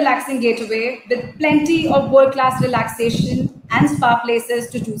perfect relaxing getaway with plenty of world-class relaxation and spa places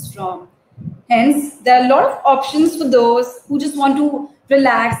to choose from. Hence, there are a lot of options for those who just want to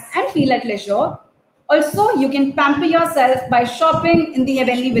relax and feel at leisure. Also, you can pamper yourself by shopping in the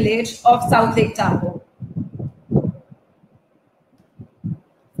heavenly village of South Lake Tahoe.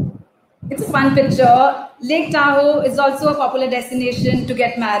 It's a fun picture. Lake Tahoe is also a popular destination to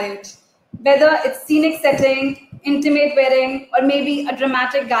get married. Whether it's scenic setting, intimate wedding, or maybe a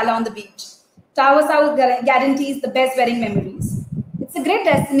dramatic gala on the beach, Tahoe South guarantees the best wedding memories. It's a great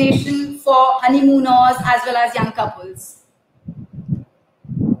destination for honeymooners as well as young couples.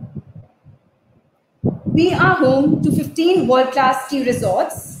 We are home to 15 world-class ski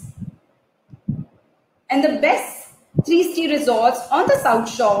resorts, and the best 3 ski resorts on the South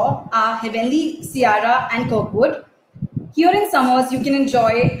Shore are Heavenly, Sierra, and Kirkwood. Here in summers, you can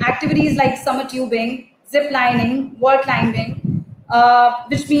enjoy activities like summer tubing, zip lining, wall climbing,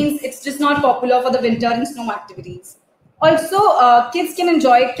 which means it's just not popular for the winter and snow activities. Also, kids can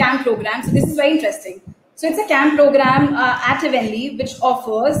enjoy camp programs. So this is very interesting. So it's a camp program at Heavenly, which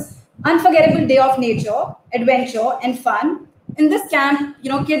offers unforgettable day of nature, adventure, and fun. In this camp,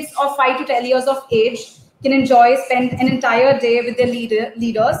 kids of 5 to 10 years of age can spend an entire day with their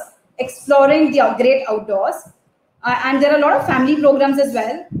leaders, exploring the great outdoors. And there are a lot of family programs as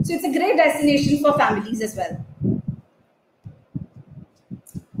well. So it's a great destination for families as well.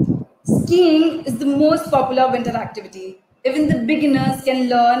 Skiing is the most popular winter activity. Even the beginners can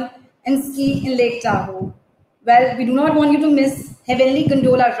learn and ski in Lake Tahoe. Well, we do not want you to miss Heavenly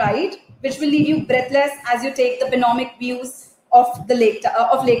Gondola ride, which will leave you breathless as you take the panoramic views of Lake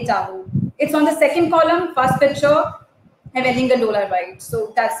Tahoe. It's on the second column, first picture, Heavenly Gondola ride.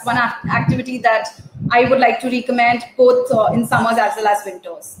 So that's one activity that I would like to recommend both in summers as well as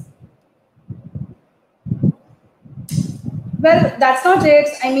winters. Well, that's not it.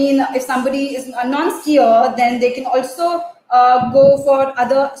 I mean, if somebody is a non-skier, then they can also go for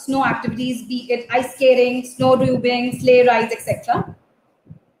other snow activities, be it ice skating, snow tubing, sleigh rides, etc.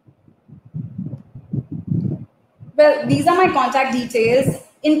 Well, these are my contact details.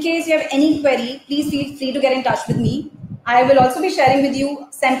 In case you have any query, please feel free to get in touch with me. I will also be sharing with you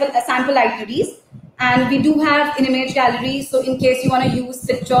sample itineraries, and we do have an image gallery. So in case you want to use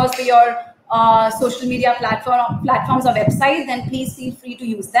pictures for your social media platforms or websites, then please feel free to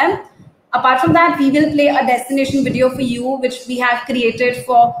use them. Apart from that, we will play a destination video for you, which we have created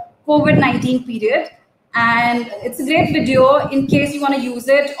for COVID-19 period. And it's a great video in case you want to use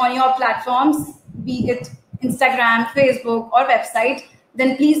it on your platforms, be it Instagram, Facebook, or website,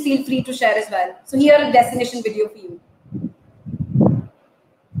 then please feel free to share as well. So here a destination video for you.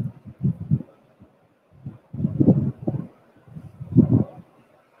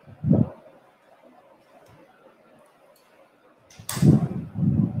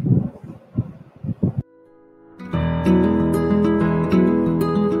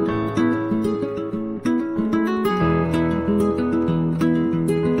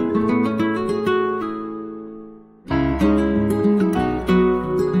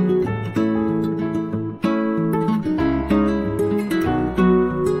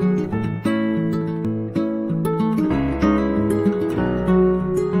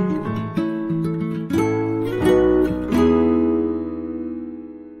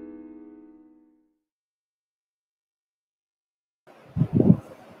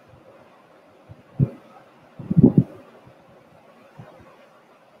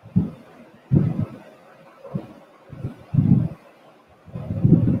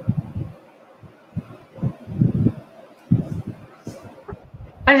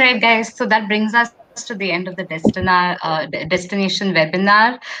 All right, guys. So that brings us to the end of the destination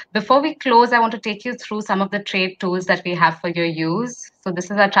webinar. Before we close, I want to take you through some of the trade tools that we have for your use. So this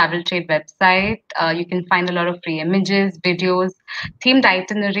is our travel trade website. You can find a lot of free images, videos, themed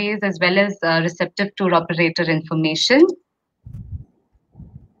itineraries, as well as receptive tour operator information.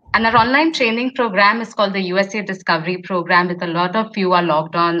 And our online training program is called the USA Discovery Program, with a lot of you are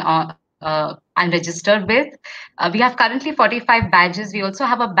logged on and registered with. We have currently 45 badges. We also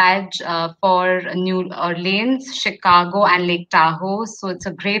have a badge for New Orleans, Chicago, and Lake Tahoe. So it's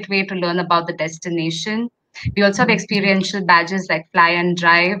a great way to learn about the destination. We also have experiential badges like Fly and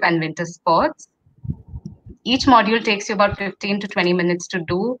Drive and Winter Sports. Each module takes you about 15 to 20 minutes to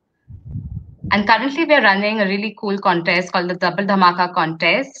do. And currently we're running a really cool contest called the Double Dhamaka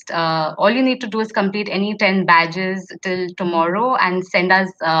contest. All you need to do is complete any 10 badges till tomorrow and send us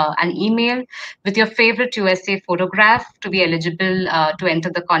an email with your favorite USA photograph to be eligible to enter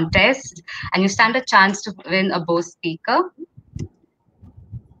the contest. And you stand a chance to win a Bose speaker.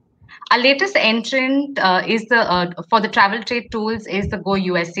 Our latest entrant is for the travel trade tools is the Go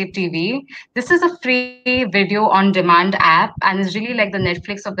USA TV. This is a free video on demand app and is really like the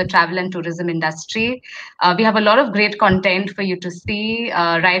Netflix of the travel and tourism industry. We have a lot of great content for you to see,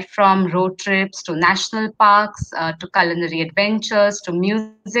 right from road trips to national parks, to culinary adventures, to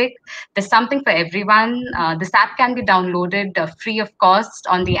music. There's something for everyone. This app can be downloaded free of cost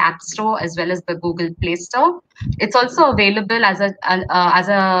on the App Store as well as the Google Play Store. It's also available as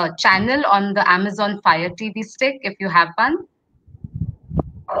a channel on the Amazon Fire TV stick if you have one.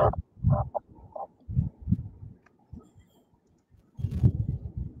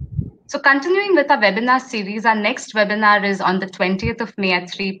 So continuing with our webinar series, our next webinar is on the 20th of May at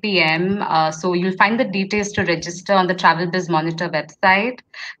 3 p.m. So you'll find the details to register on the TravelBiz Monitor website.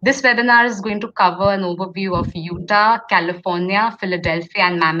 This webinar is going to cover an overview of Utah, California, Philadelphia,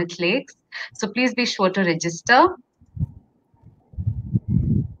 and Mammoth Lakes. So please be sure to register.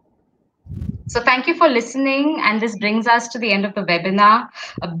 So thank you for listening, and this brings us to the end of the webinar.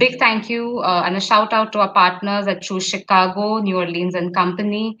 A big thank you and a shout out to our partners at Choose Chicago, New Orleans and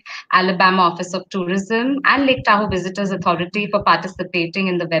Company, Alabama Office of Tourism, and Lake Tahoe Visitors Authority for participating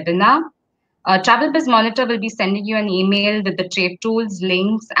in the webinar. TravelBiz Monitor will be sending you an email with the trade tools,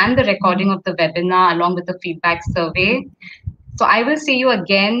 links, and the recording of the webinar along with the feedback survey. So I will see you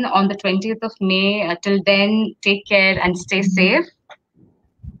again on the 20th of May. Till then, take care and stay safe.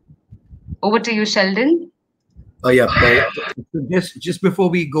 Over to you, Sheldon. Yeah. Just before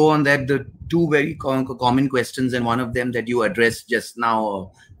we go on that, the two very common questions, and one of them that you addressed just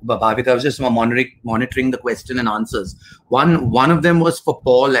now, Bhavik, I was just monitoring the question and answers. One of them was for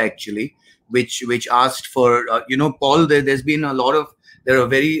Paul, actually, which asked for, Paul, there's been there are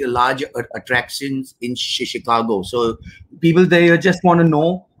very large attractions in Chicago. So people there just want to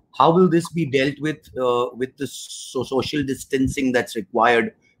know, how will this be dealt with the social distancing that's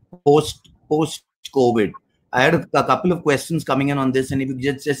required post-COVID? I had a couple of questions coming in on this, and if you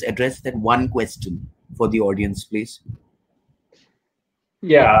could just address that one question for the audience, please.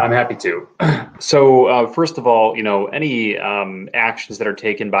 Yeah, I'm happy to. So first of all, any actions that are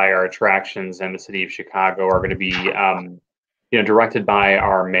taken by our attractions in the city of Chicago are going to be, directed by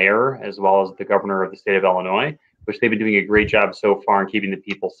our mayor as well as the governor of the state of Illinois, which they've been doing a great job so far in keeping the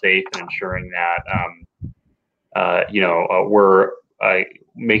people safe and ensuring that, we're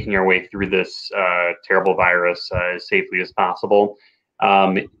making our way through this terrible virus as safely as possible.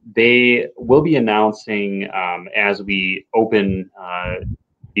 They will be announcing as we open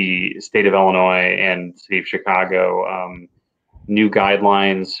the state of Illinois and city of Chicago new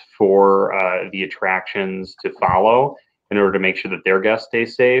guidelines for the attractions to follow in order to make sure that their guests stay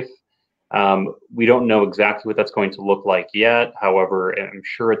safe. We don't know exactly what that's going to look like yet. However, I'm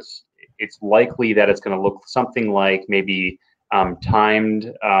sure it's likely that it's going to look something like maybe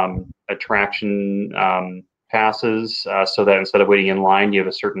timed attraction passes, so that instead of waiting in line, you have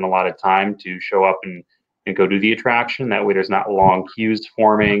a certain allotted time to show up and go do the attraction. That way there's not long queues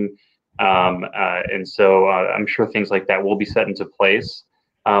forming. And so I'm sure things like that will be set into place.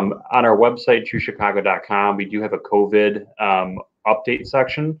 On our website, choosechicago.com, we do have a COVID update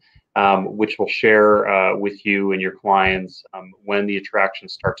section, which will share with you and your clients when the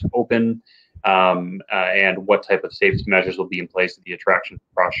attractions start to open, and what type of safety measures will be in place at the attractions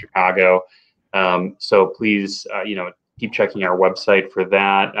across Chicago. So please, keep checking our website for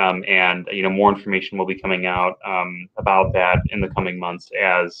that. And, more information will be coming out about that in the coming months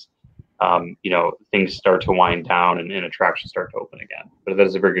as, things start to wind down and attractions start to open again. But that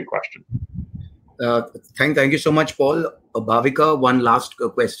is a very good question. Thank you so much, Paul. Bhavika, one last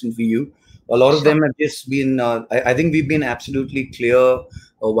question for you. A lot of them have just been, I think we've been absolutely clear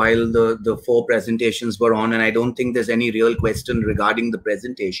while the four presentations were on, and I don't think there's any real question regarding the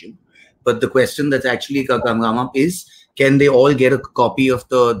presentation. But the question that's actually come up is, can they all get a copy of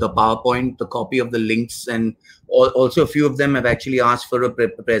the PowerPoint, the copy of the links? And also a few of them have actually asked for a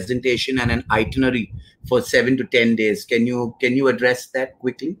presentation and an itinerary for 7 to 10 days. Can you address that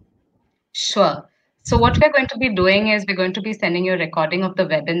quickly? Sure. So what we're going to be doing is we're going to be sending you a recording of the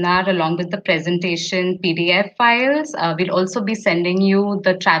webinar along with the presentation PDF files. We'll also be sending you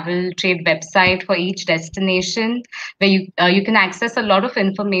the travel trade website for each destination, where you can access a lot of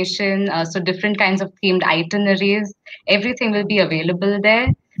information. So different kinds of themed itineraries, everything will be available there.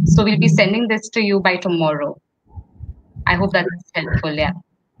 So we'll be sending this to you by tomorrow. I hope that's helpful. Yeah.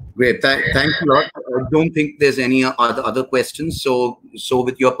 Great. Thanks a lot. I don't think there's any other questions. So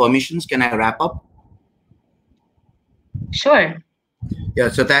with your permissions, can I wrap up? Sure. Yeah.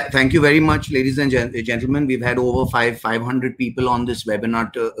 So thank you very much, ladies and gentlemen. We've had over 500 people on this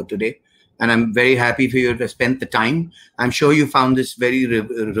webinar today, and I'm very happy for you to spend the time. I'm sure you found this very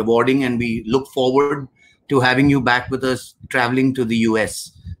rewarding, and we look forward to having you back with us traveling to the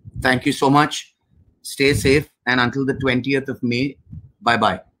US. Thank you so much. Stay safe, and until the 20th of May,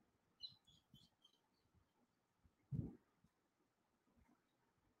 bye-bye.